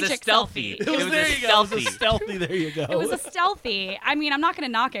strategic It was a stealthy. selfie. It was, there a you go. It was a stealthy. stealthy. There you go. It was a stealthy. I mean, I'm not going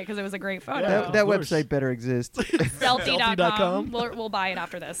to knock it because it was a great photo. Yeah. That Of course. website better exist. Stealthy.com. Stealthy.com. We'll buy it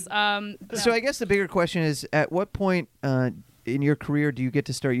after this. So I guess the bigger question is, at what point in your career do you get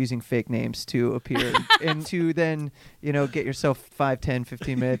to start using fake names to appear and to then, get yourself 5, 10,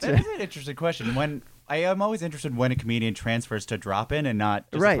 15 minutes? That is an interesting question. When I am always interested when a comedian transfers to drop in and not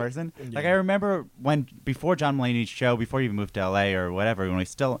just Right. a person. Like I remember before John Mulaney's show, before he even moved to LA or whatever, when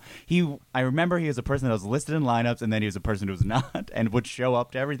I remember he was a person that was listed in lineups, and then he was a person who was not and would show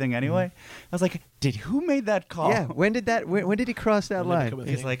up to everything anyway. I was like, who made that call? Yeah, when did he cross that When did it line? come in?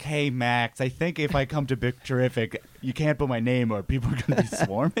 He's like, hey, Max, I think if I come to Big Terrific, you can't put my name or people are going to be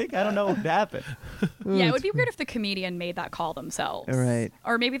swarming. I don't know what happened. yeah, it would be weird if the comedian made that call themselves. Right.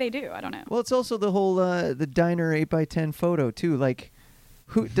 Or maybe they do. I don't know. Well, it's also the whole the diner 8x10 photo too. Like,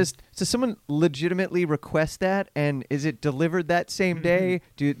 who does someone legitimately request that, and is it delivered that same day?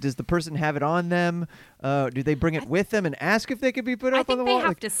 Does the person have it on them? Do they bring it with them and ask if they could be put I up on think the they wall? have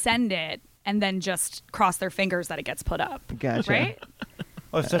Like, to send it and then just cross their fingers that it gets put up. Gotcha. Right?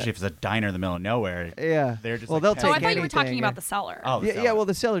 Well, especially if it's a diner in the middle of nowhere. Yeah. They're just well, like, they'll hey. take Oh, I thought you were anything, talking yeah. about the cellar. Oh, the Yeah, seller. well,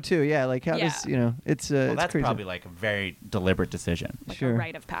 the seller too. Yeah, like how does Yeah. it's Well, it's that's crazy. probably like a very deliberate decision. Like sure. a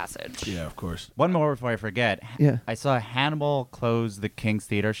rite of passage. Yeah, of course. One more before I forget. Yeah. I saw Hannibal close the King's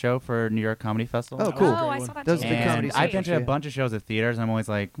Theater show for New York Comedy Festival. Oh, cool. Oh, I saw that Those too. are the comedy And I've been to a yeah. bunch of shows at theaters, and I'm always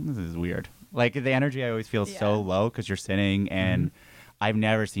like, this is weird. Like, the energy I always feel Yeah. so low because you're sitting, and I've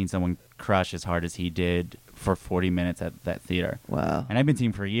never seen someone crush as hard as he did for 40 minutes at that theater. Wow. And I've been seeing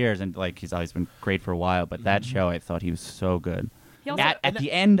him for years, and like he's always been great for a while, but that show, I thought he was so good. He also- At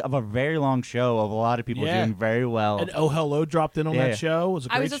the end of a very long show of a lot of people Yeah. doing very well. And Oh Hello dropped in on Yeah. that show. It was a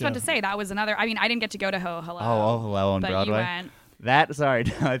great I was just show. about to say that was another. I mean, I didn't get to go to Ho Hello. Oh, Hello on but Broadway. You went.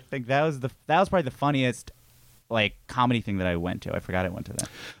 I think that was probably the funniest like comedy thing that I went to. I forgot I went to that.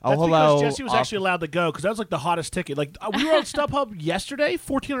 That's Hello. because Jesse was actually allowed to go because that was like the hottest ticket. Like we were on StubHub yesterday,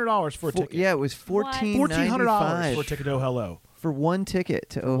 $1,400 for a ticket. Yeah, it was $1,495 $1,400 for a ticket to Oh Hello. for one ticket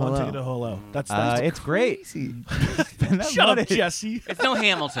to Oh One Hello. ticket to Oh Hello. That's it's great. Crazy. Shut up, Jesse. It's no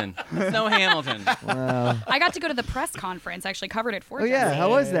Hamilton. It's no Hamilton. Wow. I got to go to the press conference. I actually covered it for Oh yeah, Jesse. how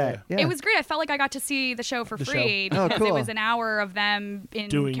was that? Yeah. It was great. I felt like I got to see the show for The free show. Oh, because it cool. was an hour of them in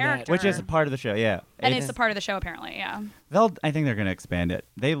Doing that. character. Which is a part of the show, yeah. and it's a part of the show apparently. Yeah. I think they're going to expand it.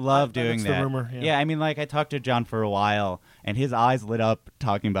 They love doing that's the that. rumor, yeah. I mean, like I talked to John for a while, and his eyes lit up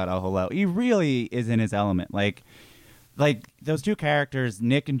talking about Oh Hello. He really is in his element. Like those two characters,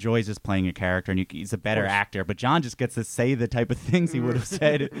 Nick enjoys just playing a character, and he's a better actor. But John just gets to say the type of things he would have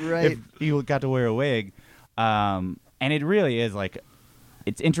said Right. if he got to wear a wig. And it really is like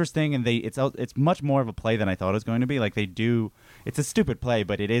it's interesting, and it's much more of a play than I thought it was going to be. Like it's a stupid play,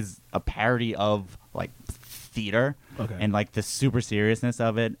 but it is a parody of like theater and like the super seriousness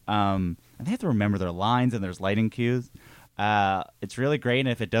of it. And they have to remember their lines and there's lighting cues. It's really great, and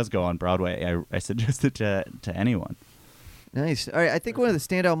if it does go on Broadway, I suggest it to anyone. Nice. All right, I think one of the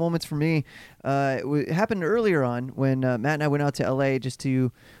standout moments for me happened earlier on when Matt and I went out to L.A. just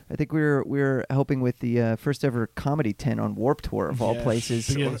to, I think we were helping with the first ever comedy tent on Warped Tour of all places.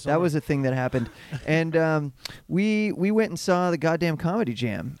 That was a thing that happened, and we went and saw the goddamn Comedy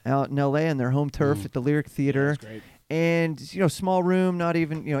Jam out in L.A. on their home turf at the Lyric Theater. That's great. And small room, not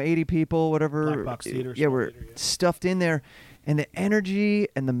even 80 people, whatever. Black Box Theater. Yeah, we're stuffed in there. And the energy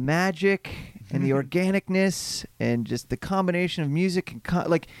and the magic and the organicness and just the combination of music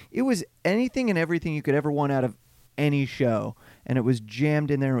and it was anything and everything you could ever want out of any show, and it was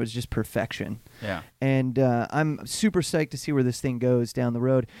jammed in there. It was just perfection. Yeah. And I'm super psyched to see where this thing goes down the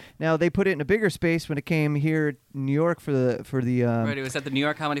road. Now they put it in a bigger space when it came here to New York for the right. It was at the New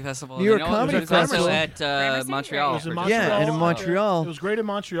York Comedy Festival. New York Comedy it was also Festival. at Montreal. It was in for- Montreal. Yeah, and in Montreal. It was great in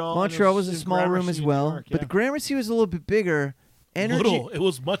Montreal. Montreal was a in small room Gramercy as in well, New York, but the Gramercy was a little bit bigger. Energy. It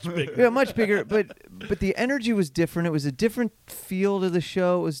was much bigger. Yeah, much bigger, but the energy was different. It was a different feel to the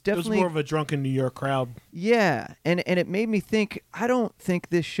show. It was It definitely was more of a drunken New York crowd. yeah, and it made me think. I don't think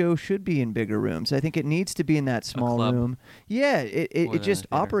this show should be in bigger rooms. I think it needs to be in that small club. room. Yeah, More it than just a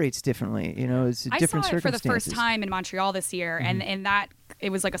theater. operates differently. It's I different saw it for the circumstances. first time in Montreal this year, and that it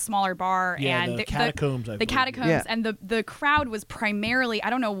was like a smaller bar, Yeah, and the Catacombs, I the believe. Catacombs, Yeah. and the crowd was primarily, I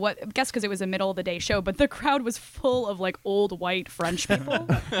don't know what, I guess because it was a middle of the day show, but the crowd was full of like old white French people,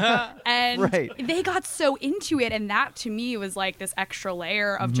 and Right. they got so into it, and that to me was like this extra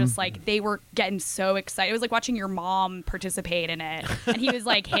layer of just like they were getting so excited. It was like watching your mom participate in it, and he was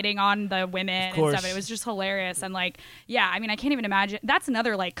like hitting on the women and course. stuff. And it was just hilarious, and like I mean, I can't even imagine. That's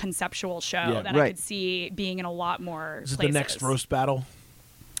another like conceptual show Yeah. that Right. I could see being in a lot more Is it places. the next roast battle?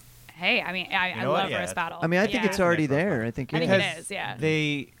 Hey, I mean, I know what? love Yeah. roast battle. I mean, I think Yeah. it's already there. I think I think yeah. it is, yeah.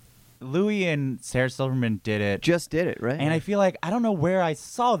 Louis and Sarah Silverman did it. just did it right. And I feel like I don't know where I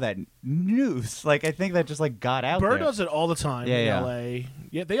saw that news. Like I think that just like got out Burr there. does it all the time Yeah, in yeah. L.A.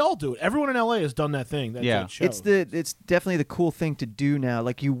 Yeah, they all do it. Everyone in L.A. has done that thing. That show. It's definitely the cool thing to do now.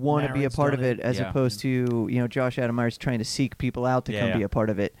 Like you want to be a Maron's part of done it, it. as Yeah. opposed to Josh Adam Meyer's trying to seek people out to Yeah, come yeah. be a part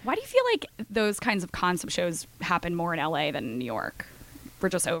of it. Why do you feel like those kinds of concept shows happen more in LA than in New York? We're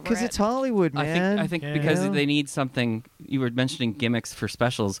just over Because it. it's Hollywood, man. I think Yeah. because Yeah. they need something. You were mentioning gimmicks for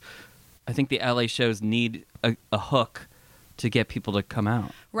specials. I think the LA shows need a hook to get people to come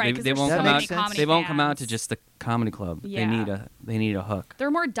out. Right, 'cause They there's won't so come many out. comedy They won't come out to fans. just the comedy club. Yeah. They need a hook. There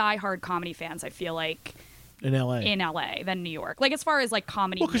are more diehard comedy fans, I feel like, in L.A. in LA than New York. Like as far as like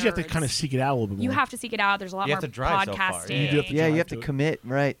comedy. Well, because you have to nerds, kind of seek it out a little bit more. You have to seek it out. There's a lot You more have to drive so far. podcasting. You do have to Yeah, you drive have to to it. commit,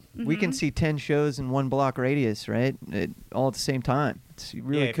 right? We can see 10 shows in one block radius, right? All at the same time. You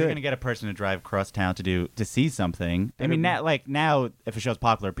really if you're could. gonna get a person to drive across town to see something, I mean, now if a show's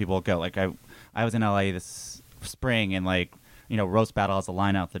popular, people will go. Like I was in LA this spring, and roast battle has a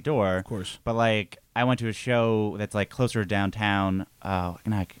line out the door, Of course. But like I went to a show that's like closer to downtown. I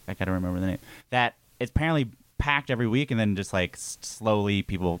gotta remember the name. That it's apparently packed every week, and then just like slowly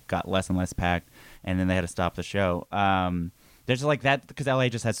people got less and less packed, and then they had to stop the show. There's like that because LA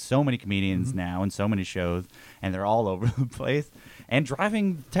just has so many comedians now and so many shows, and they're all over the place. And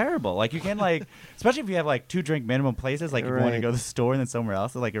driving terrible. Like you can especially if you have like 2 drink minimum places. Like if you want to Right. go to the store and then somewhere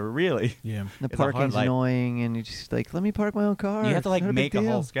else. So like it really. Yeah. The it's a hard parking's life. annoying, and you just like, let me park my own car. You have to like It's not make big a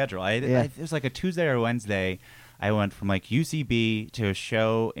whole deal. schedule. Yeah. It was like a Tuesday or Wednesday. I went from like UCB to a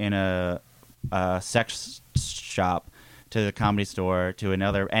show in a sex shop to the Comedy Store to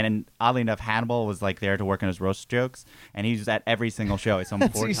another, and oddly enough, Hannibal was like there to work on his roast jokes, and he was at every single show. I saw him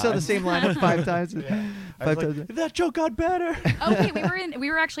 4 So times. you saw the same lineup 5 times. I was 5 times. like, that joke got better. Oh, wait, we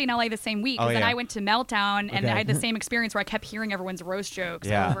were actually in LA the same week. 'Cause Oh, then yeah. I went to Meltdown, and Okay. I had the same experience where I kept hearing everyone's roast jokes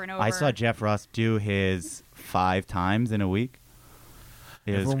Yeah, over and over. I saw Jeff Ross do his 5 times in a week.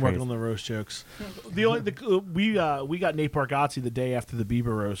 It was Everyone crazy. working on the roast jokes. We got Nate Bargatze the day after the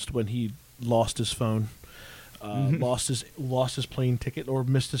Bieber roast when he lost his phone, lost his plane ticket or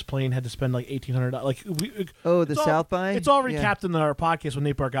missed his plane, had to spend like $1,800. Like Oh, the it's all- South by? It's all recapped Yeah. in our podcast with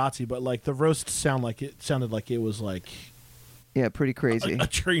Nate Bargatze, but like the roast sounded like it was like Yeah, pretty crazy. a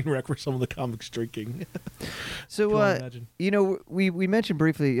train wreck for some of the comics drinking. So, Can only imagine. we mentioned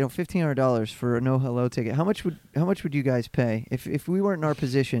briefly, $1,500 for a no hello ticket. How much would you guys pay if we weren't in our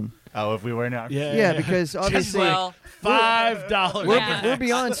position? Oh, if we were not. Yeah, because obviously Well, $5. we're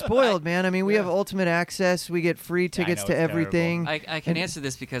beyond spoiled, man. I mean, we have ultimate access. We get free tickets know, to it's everything. I can answer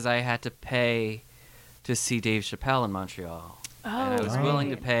this because I had to pay to see Dave Chappelle in Montreal. and I was willing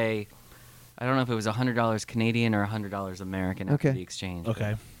to pay. I don't know if it was $100 Canadian or $100 American after the exchange.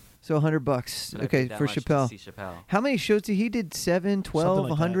 Okay. So $100. But I Okay, paid that for much to Chappelle. see Chappelle. How many shows did he did? 7, 12, Something like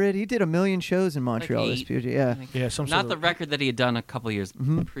 100? He did 1 million shows in Montreal this 8, period. Yeah. I think. Yeah, some Not sort the of- record that he had done a couple years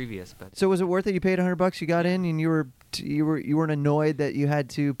previous, but So was it worth it? You paid $100. You got in, and you weren't annoyed that you had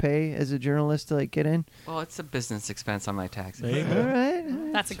to pay as a journalist to get in. well, it's a business expense on my taxes. There you All go.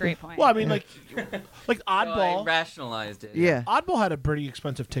 right. That's a great point. Well, I mean, like So I Oddball. rationalized it. Yeah. Oddball had a pretty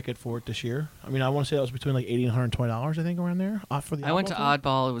expensive ticket for it this year. I mean, I want to say that was between like $80 and $120, I think, around there. For the I went to tour.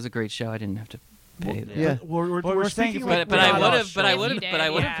 Oddball. It was a great show. I didn't have to pay. that. Yeah. We're saying speaking if like But I with would Oddball have. But I If would you have. did, But I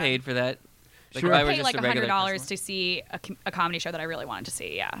would have yeah. paid for that. Like, Sure. if I I were paid just like a regular $100 customer. to see a comedy show that I really wanted to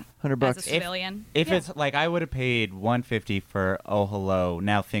see. Yeah, $100. as a civilian. If it's like I would have paid $150 for Oh Hello.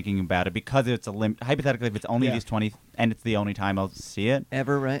 Now thinking about it, because it's a hypothetically, if it's only Yeah. these 20 and it's the only time I'll see it.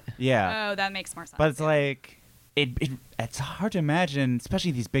 Ever, right? Yeah, Oh, that makes more sense. but it's like it's hard to imagine,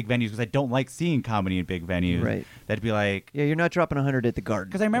 especially these big venues, because I don't like seeing comedy in big venues. Right. That'd be like Yeah, you're not dropping 100 at the Garden.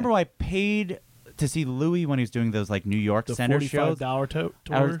 because I remember when I paid to see Louis when he was doing those like New York the Center $45 shows.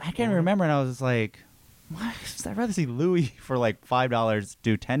 tour. I can't remember, and I was just like, "Why? I'd rather see Louis for like $5,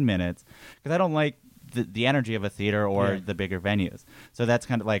 do 10 minutes, because I don't like the energy of a theater or Yeah. the bigger venues. So that's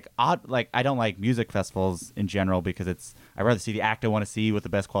kind of like odd. Like I don't like music festivals in general because I'd rather see the act I want to see with the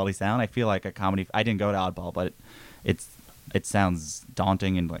best quality sound. I feel like a comedy. I didn't go to Oddball, but it sounds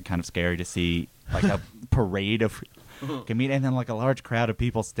daunting and like kind of scary to see like a parade of comedians and then like a large crowd of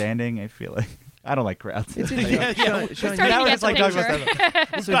people standing. I feel like. I don't like crowds. It's Yeah, Sean, We're Sean, starting now to we're get just the like talking about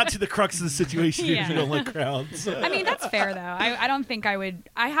picture. It's not to the crux of the situation if Yeah. you don't like crowds. I mean, that's fair though. I don't think I would.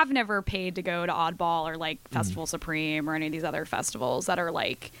 I have never paid to go to Oddball or like Festival Supreme or any of these other festivals that are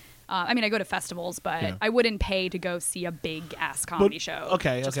like. I mean, I go to festivals, but Yeah. I wouldn't pay to go see a big ass comedy show.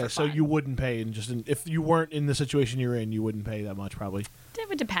 Okay, just okay. for So fun. you wouldn't pay, and if you weren't in the situation you're in, you wouldn't pay that much probably. It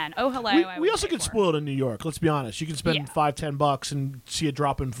would depend. Oh, hello. We, I we would also pay get for. spoiled in New York. Let's be honest. You can spend Yeah. $5-10 and see a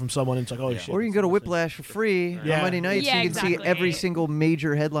drop in from someone, and it's like, oh shit. or you can go to Whiplash for free Yeah. on Monday nights. Yeah, you can see exactly. every single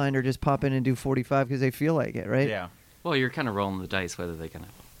major headliner just pop in and do 45 because they feel like it, right? Yeah. Well, you're kind of rolling the dice whether they're gonna.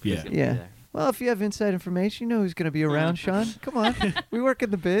 Yeah. who's gonna be Yeah. there. Well, if you have inside information, you know who's going to be around, Sean. Come on. We work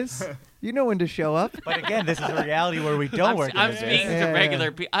in the biz. You know when to show up. But again, this is a reality where we don't work. I'm in the speaking biz. Yeah. to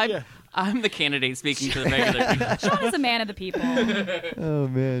regular people. I'm the candidate speaking to the regular people. Sean is a man of the people. Oh,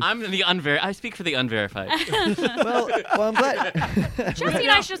 man. I speak for the unverified. Well, I'm glad. Jesse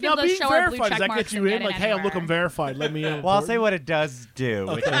and I should just be Now, able to being show our blue verified, check does that marks get you and in? get Like, hey, look, I'm anywhere. verified. Let me in. Well, I'll say what it does do.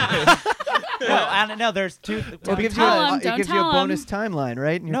 Well, I don't know. There's two. Well, it gives you tell a, 'em, it don't gives you a tell 'em. bonus timeline,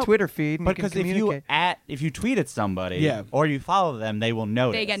 right? In your No, Twitter feed. And you can because communicate. if you tweet at somebody, Yeah. or you follow them, they will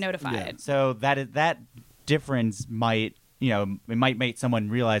notice. They get notified. Yeah. So that difference might, it might make someone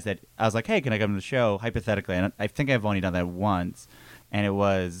realize that I was like, hey, can I come to the show? Hypothetically, and I think I've only done that once, and it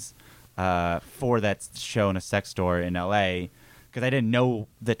was for that show in a sex store in L.A. because I didn't know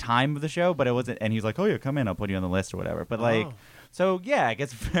the time of the show, but it wasn't. And he's like, oh yeah, come in, I'll put you on the list or whatever. But like. Oh. So yeah, I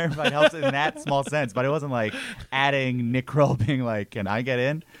guess verified helps in that small sense, but it wasn't like adding Nick Kroll being like, "Can I get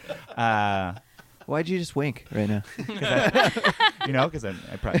in?" Why'd you just wink right now? Because I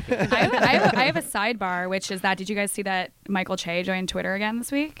probably could. I have a sidebar, which is that. Did you guys see that Michael Che joined Twitter again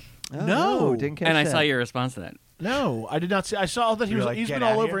this week? Oh, No. Didn't catch And I that. saw your response to that. No, I did not see. I saw that You were like, he's "Get been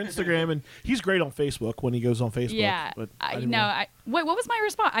all outta over here." Instagram, and he's great on Facebook when he goes on Facebook. Yeah. But I, didn't no. know. What was my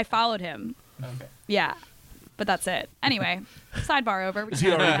response? I followed him. Okay. Yeah, but that's it. Anyway, sidebar over. We Is can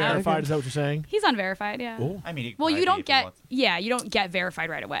he talk already about that. verified? Is that what you're saying? He's unverified. Yeah. Oh. I mean, he Well, might you be don't if he get. wants. Yeah, you don't get verified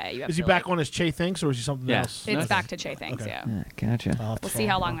right away. You have Is he to, back like, on his Che Thinks, or is he something Yeah. else? It's Okay. back to Che Thinks. Okay. Yeah. Yeah, gotcha. I'll have to We'll see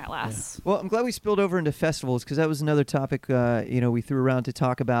how follow long up. that lasts. Well, I'm glad we spilled over into festivals because that was another topic we threw around to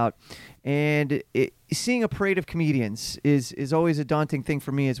talk about. And seeing a parade of comedians is always a daunting thing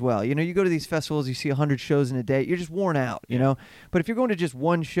for me as well. You go to these festivals, you see 100 shows in a day, you're just worn out, you know. But if you're going to just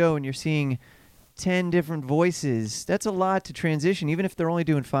one show and you're seeing 10 different voices, that's a lot to transition. Even if they're only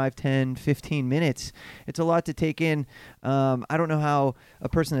doing 5, 10, 15 minutes, it's a lot to take in. I don't know how a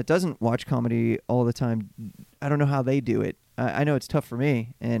person that doesn't watch comedy all the time, I don't know how they do it. I know it's tough for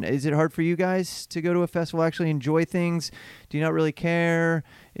me. And is it hard for you guys to go to a festival, actually enjoy things? Do you not really care?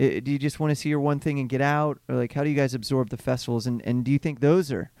 Do you just want to see your one thing and get out? Or like, how do you guys absorb the festivals? And do you think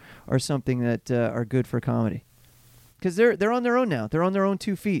those are something that are good for comedy? Because they're on their own now. They're on their own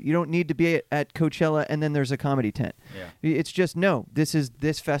 2 feet. You don't need to be at Coachella and then there's a comedy tent. Yeah. It's just, no, this is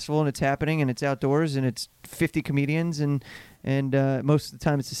this festival and it's happening and it's outdoors and it's 50 comedians and most of the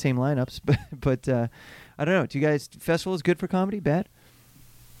time it's the same lineups. But I don't know. Do you guys, festival is good for comedy? Bad?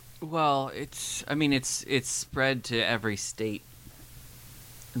 Well, it's spread to every state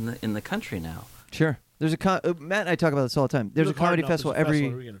in the country now. Sure. There's a Matt and I talk about this all the time. There's a comedy festival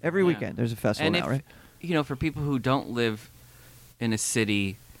every weekend. There's a festival and now, right? You know, for people who don't live in a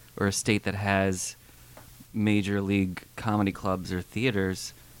city or a state that has major league comedy clubs or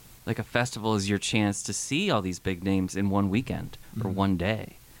theaters, like a festival is your chance to see all these big names in one weekend or one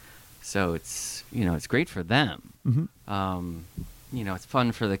day. So it's great for them. It's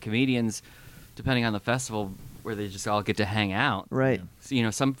fun for the comedians, depending on the festival, where they just all get to hang out. Right.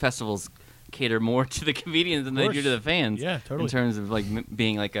 So, some festivals cater more to the comedians than they do to the fans. Yeah, totally. In terms of like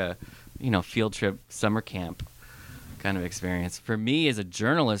being like a, field trip summer camp kind of experience. For me as a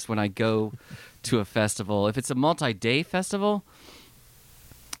journalist, when I go to a festival, if it's a multi-day festival,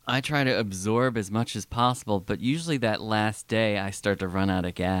 I try to absorb as much as possible, but usually that last day I start to run out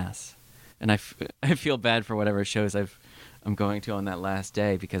of gas. And I feel bad for whatever shows I'm going to on that last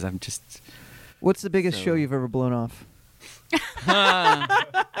day because I'm just... What's the biggest show you've ever blown off?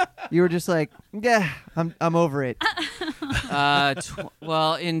 You were just like, yeah, I'm over it.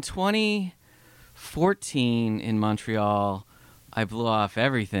 Well, in 2014 in Montreal, I blew off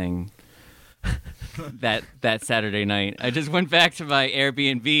everything that Saturday night. I just went back to my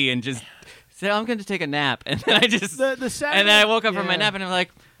Airbnb and just said, I'm going to take a nap. And then I just... and then I woke up from my nap and I'm like...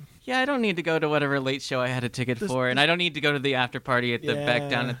 Yeah, I don't need to go to whatever late show I had a ticket for, and I don't need to go to the after party at the back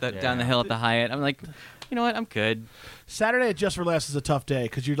down the hill at the Hyatt. I'm like, you know what? I'm good. Saturday at Just for Laughs is a tough day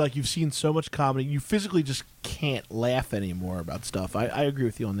because you've seen so much comedy, you physically just can't laugh anymore about stuff. I agree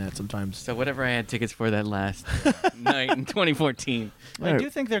with you on that sometimes. So whatever I had tickets for that last night in 2014, I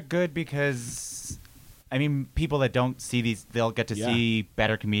do think they're good because. I mean, people that don't see these, they'll get to see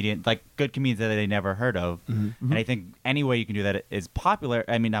better comedians, like good comedians that they never heard of. And I think any way you can do that is popular.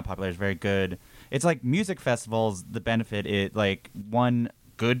 I mean, not popular, is very good. It's like music festivals, the benefit is, like, one,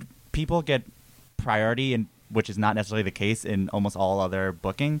 good people get priority, and which is not necessarily the case in almost all other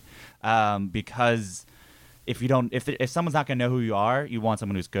booking. Because if someone's not going to know who you are, you want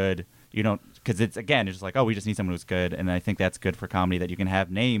someone who's good. You don't, because it's just like, oh, we just need someone who's good, and I think that's good for comedy, that you can have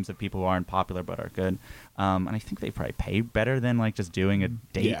names of people who aren't popular but are good, and I think they probably pay better than like just doing a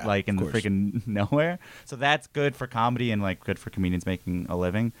date in the freaking nowhere. So that's good for comedy and like good for comedians making a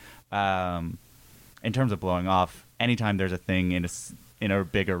living. In terms of blowing off, anytime there's a thing in a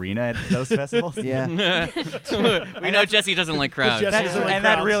big arena at those festivals. we know Jesse doesn't like crowds.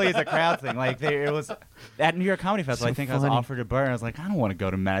 That really is a crowd thing. Like it was at New York Comedy Festival. I think I was offered a burn. I was like, I don't want to go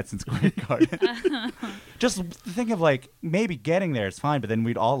to Madison Square Garden. Just think of like maybe getting there is fine, but then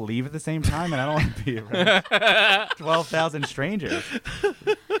we'd all leave at the same time, and I don't want to be around 12,000 strangers.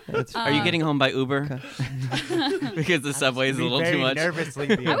 Are you getting home by Uber? Okay. Because the subway is a little too much.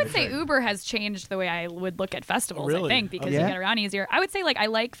 I would say Uber has changed the way I would look at festivals. Really? I think because you get around easier. I would say like I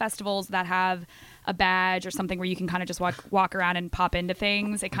like festivals that have a badge or something where you can kind of just walk around and pop into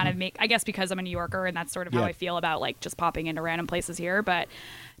things. It kind of I guess because I'm a New Yorker and that's sort of how I feel about like just popping into random places here. But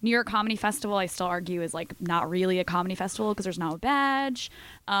New York Comedy Festival, I still argue, is like not really a comedy festival because there's no badge.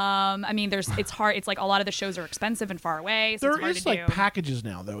 I mean, it's hard. It's like a lot of the shows are expensive and far away. So there is like packages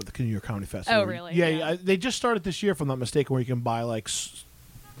now though with the New York Comedy Festival. Oh, really? Yeah. They just started this year, if I'm not mistaken, where you can buy like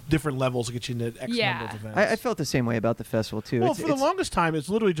different levels to get you into X number of events. I felt the same way about the festival too. Well, for the longest time, it's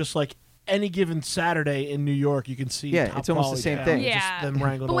literally just like any given Saturday in New York, you can see. Yeah, it's almost the same thing. Yeah, just them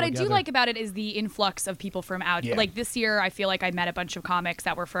wrangling but what I together. do like about it is the influx of people from out. Yeah. Like this year, I feel like I met a bunch of comics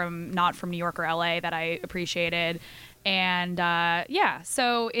that were not from New York or LA that I appreciated. And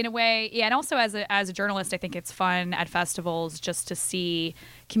so in a way, and also as a journalist, I think it's fun at festivals just to see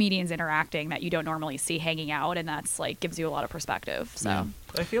comedians interacting that you don't normally see hanging out, and that's like gives you a lot of perspective. So yeah.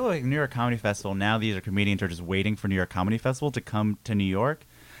 I feel like New York Comedy Festival now, these are comedians are just waiting for New York Comedy Festival to come to New York,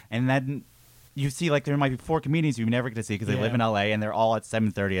 and then you see like there might be 4 comedians you've never get to see because they live in LA and they're all at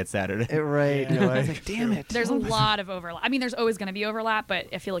 7:30 at Saturday. Right. Yeah. Like, damn it. there's a lot of overlap. I mean, there's always going to be overlap, but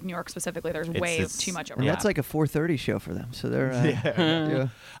I feel like New York specifically, there's way too much And overlap. that's like a 4:30 show for them, so they're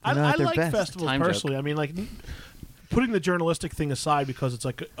I not at their like best. festivals Time personally. I mean, like putting the journalistic thing aside because it's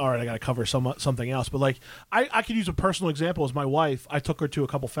like, all right, I got to cover something else. But like, I could use a personal example as my wife. I took her to a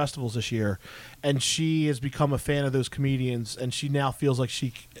couple festivals this year, and she has become a fan of those comedians, and she now feels like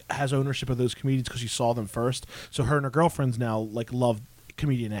she has ownership of those comedians because she saw them first. So her and her girlfriends now like love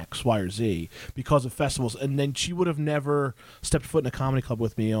comedian X, Y, or Z because of festivals. And then she would have never stepped foot in a comedy club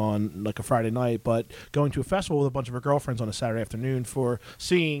with me on like a Friday night, but going to a festival with a bunch of her girlfriends on a Saturday afternoon for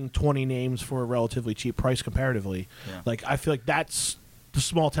seeing 20 names for a relatively cheap price comparatively. Yeah. Like I feel like that's the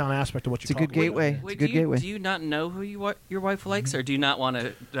small town aspect of what It's you're a good talking about. gateway. It's a Wait, good gateway. do you not know who your wife likes, or do you not want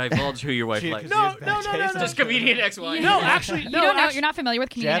to divulge who your wife likes? No. Just comedian XY. No, actually, You don't know. You're not familiar with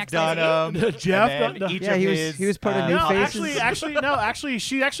comedian Jeff Dunham. Jeff and then Dunham. each Yeah, of he was- his, he was part of New No, Faces. actually,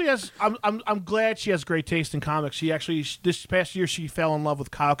 she actually has. I'm glad she has great taste in comics. She actually this past year she fell in love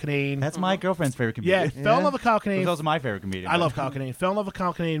with Kyle Kinane. That's my girlfriend's favorite Yeah, comedian. fell in love with Kyle He's Kinane. also my favorite comedian. I love Kyle Kinane. Fell in love with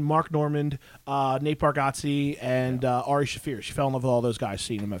Kyle Kinane, Mark Normand, Nate Bargatze, and Ari Shaffir. She fell in love with all those guys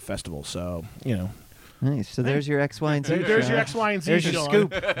seeing them at festivals. So Nice. So there's your X, Y, and Z. there's Sean. your X, Y, and Z. There's your Sean.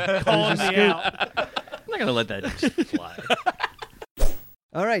 scoop. Calling me out. I'm not gonna let that just fly.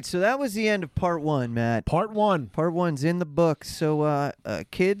 All right, so that was the end of part 1, Matt. Part 1. Part 1's in the books. So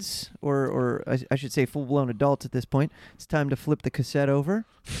kids, or I should say full-blown adults at this point, it's time to flip the cassette over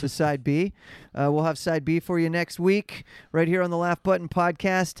to side B. We'll have side B for you next week right here on the Laugh Button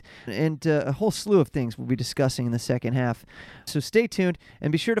podcast, and a whole slew of things we'll be discussing in the second half. So stay tuned,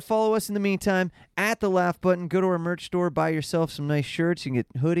 and be sure to follow us in the meantime at the Laugh Button. Go to our merch store, buy yourself some nice shirts. You can get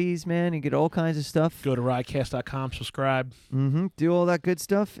hoodies, man. You can get all kinds of stuff. Go to riotcast.com, subscribe. Do all that good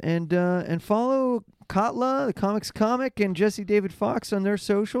stuff, and follow Katla, the Comics Comic, and Jesse David Fox on their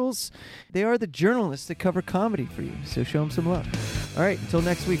socials. They are the journalists that cover comedy for you, so show them some love. All right, until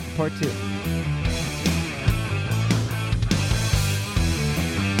next week, part 2.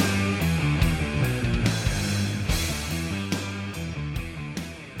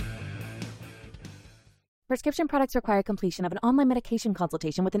 Prescription products require completion of an online medication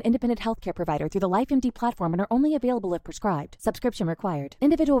consultation with an independent healthcare provider through the LifeMD platform and are only available if prescribed. Subscription required.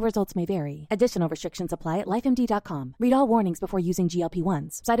 Individual results may vary. Additional restrictions apply at lifemd.com. Read all warnings before using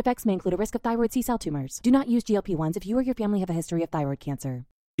GLP-1s. Side effects may include a risk of thyroid C-cell tumors. Do not use GLP-1s if you or your family have a history of thyroid cancer.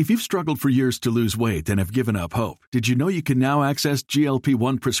 If you've struggled for years to lose weight and have given up hope, did you know you can now access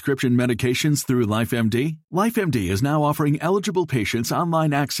GLP-1 prescription medications through LifeMD? LifeMD is now offering eligible patients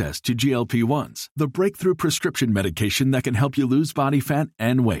online access to GLP-1s, the breakthrough prescription medication that can help you lose body fat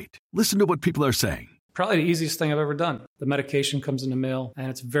and weight. Listen to what people are saying. Probably the easiest thing I've ever done. The medication comes in the mail, and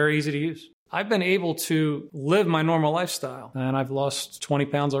it's very easy to use. I've been able to live my normal lifestyle, and I've lost 20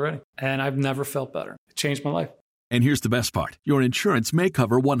 pounds already, and I've never felt better. It changed my life. And here's the best part. Your insurance may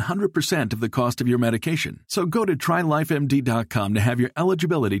cover 100% of the cost of your medication. So go to trylifemd.com to have your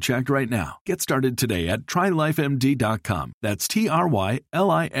eligibility checked right now. Get started today at trylifemd.com. That's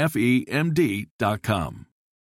TRYLIFEMD.com.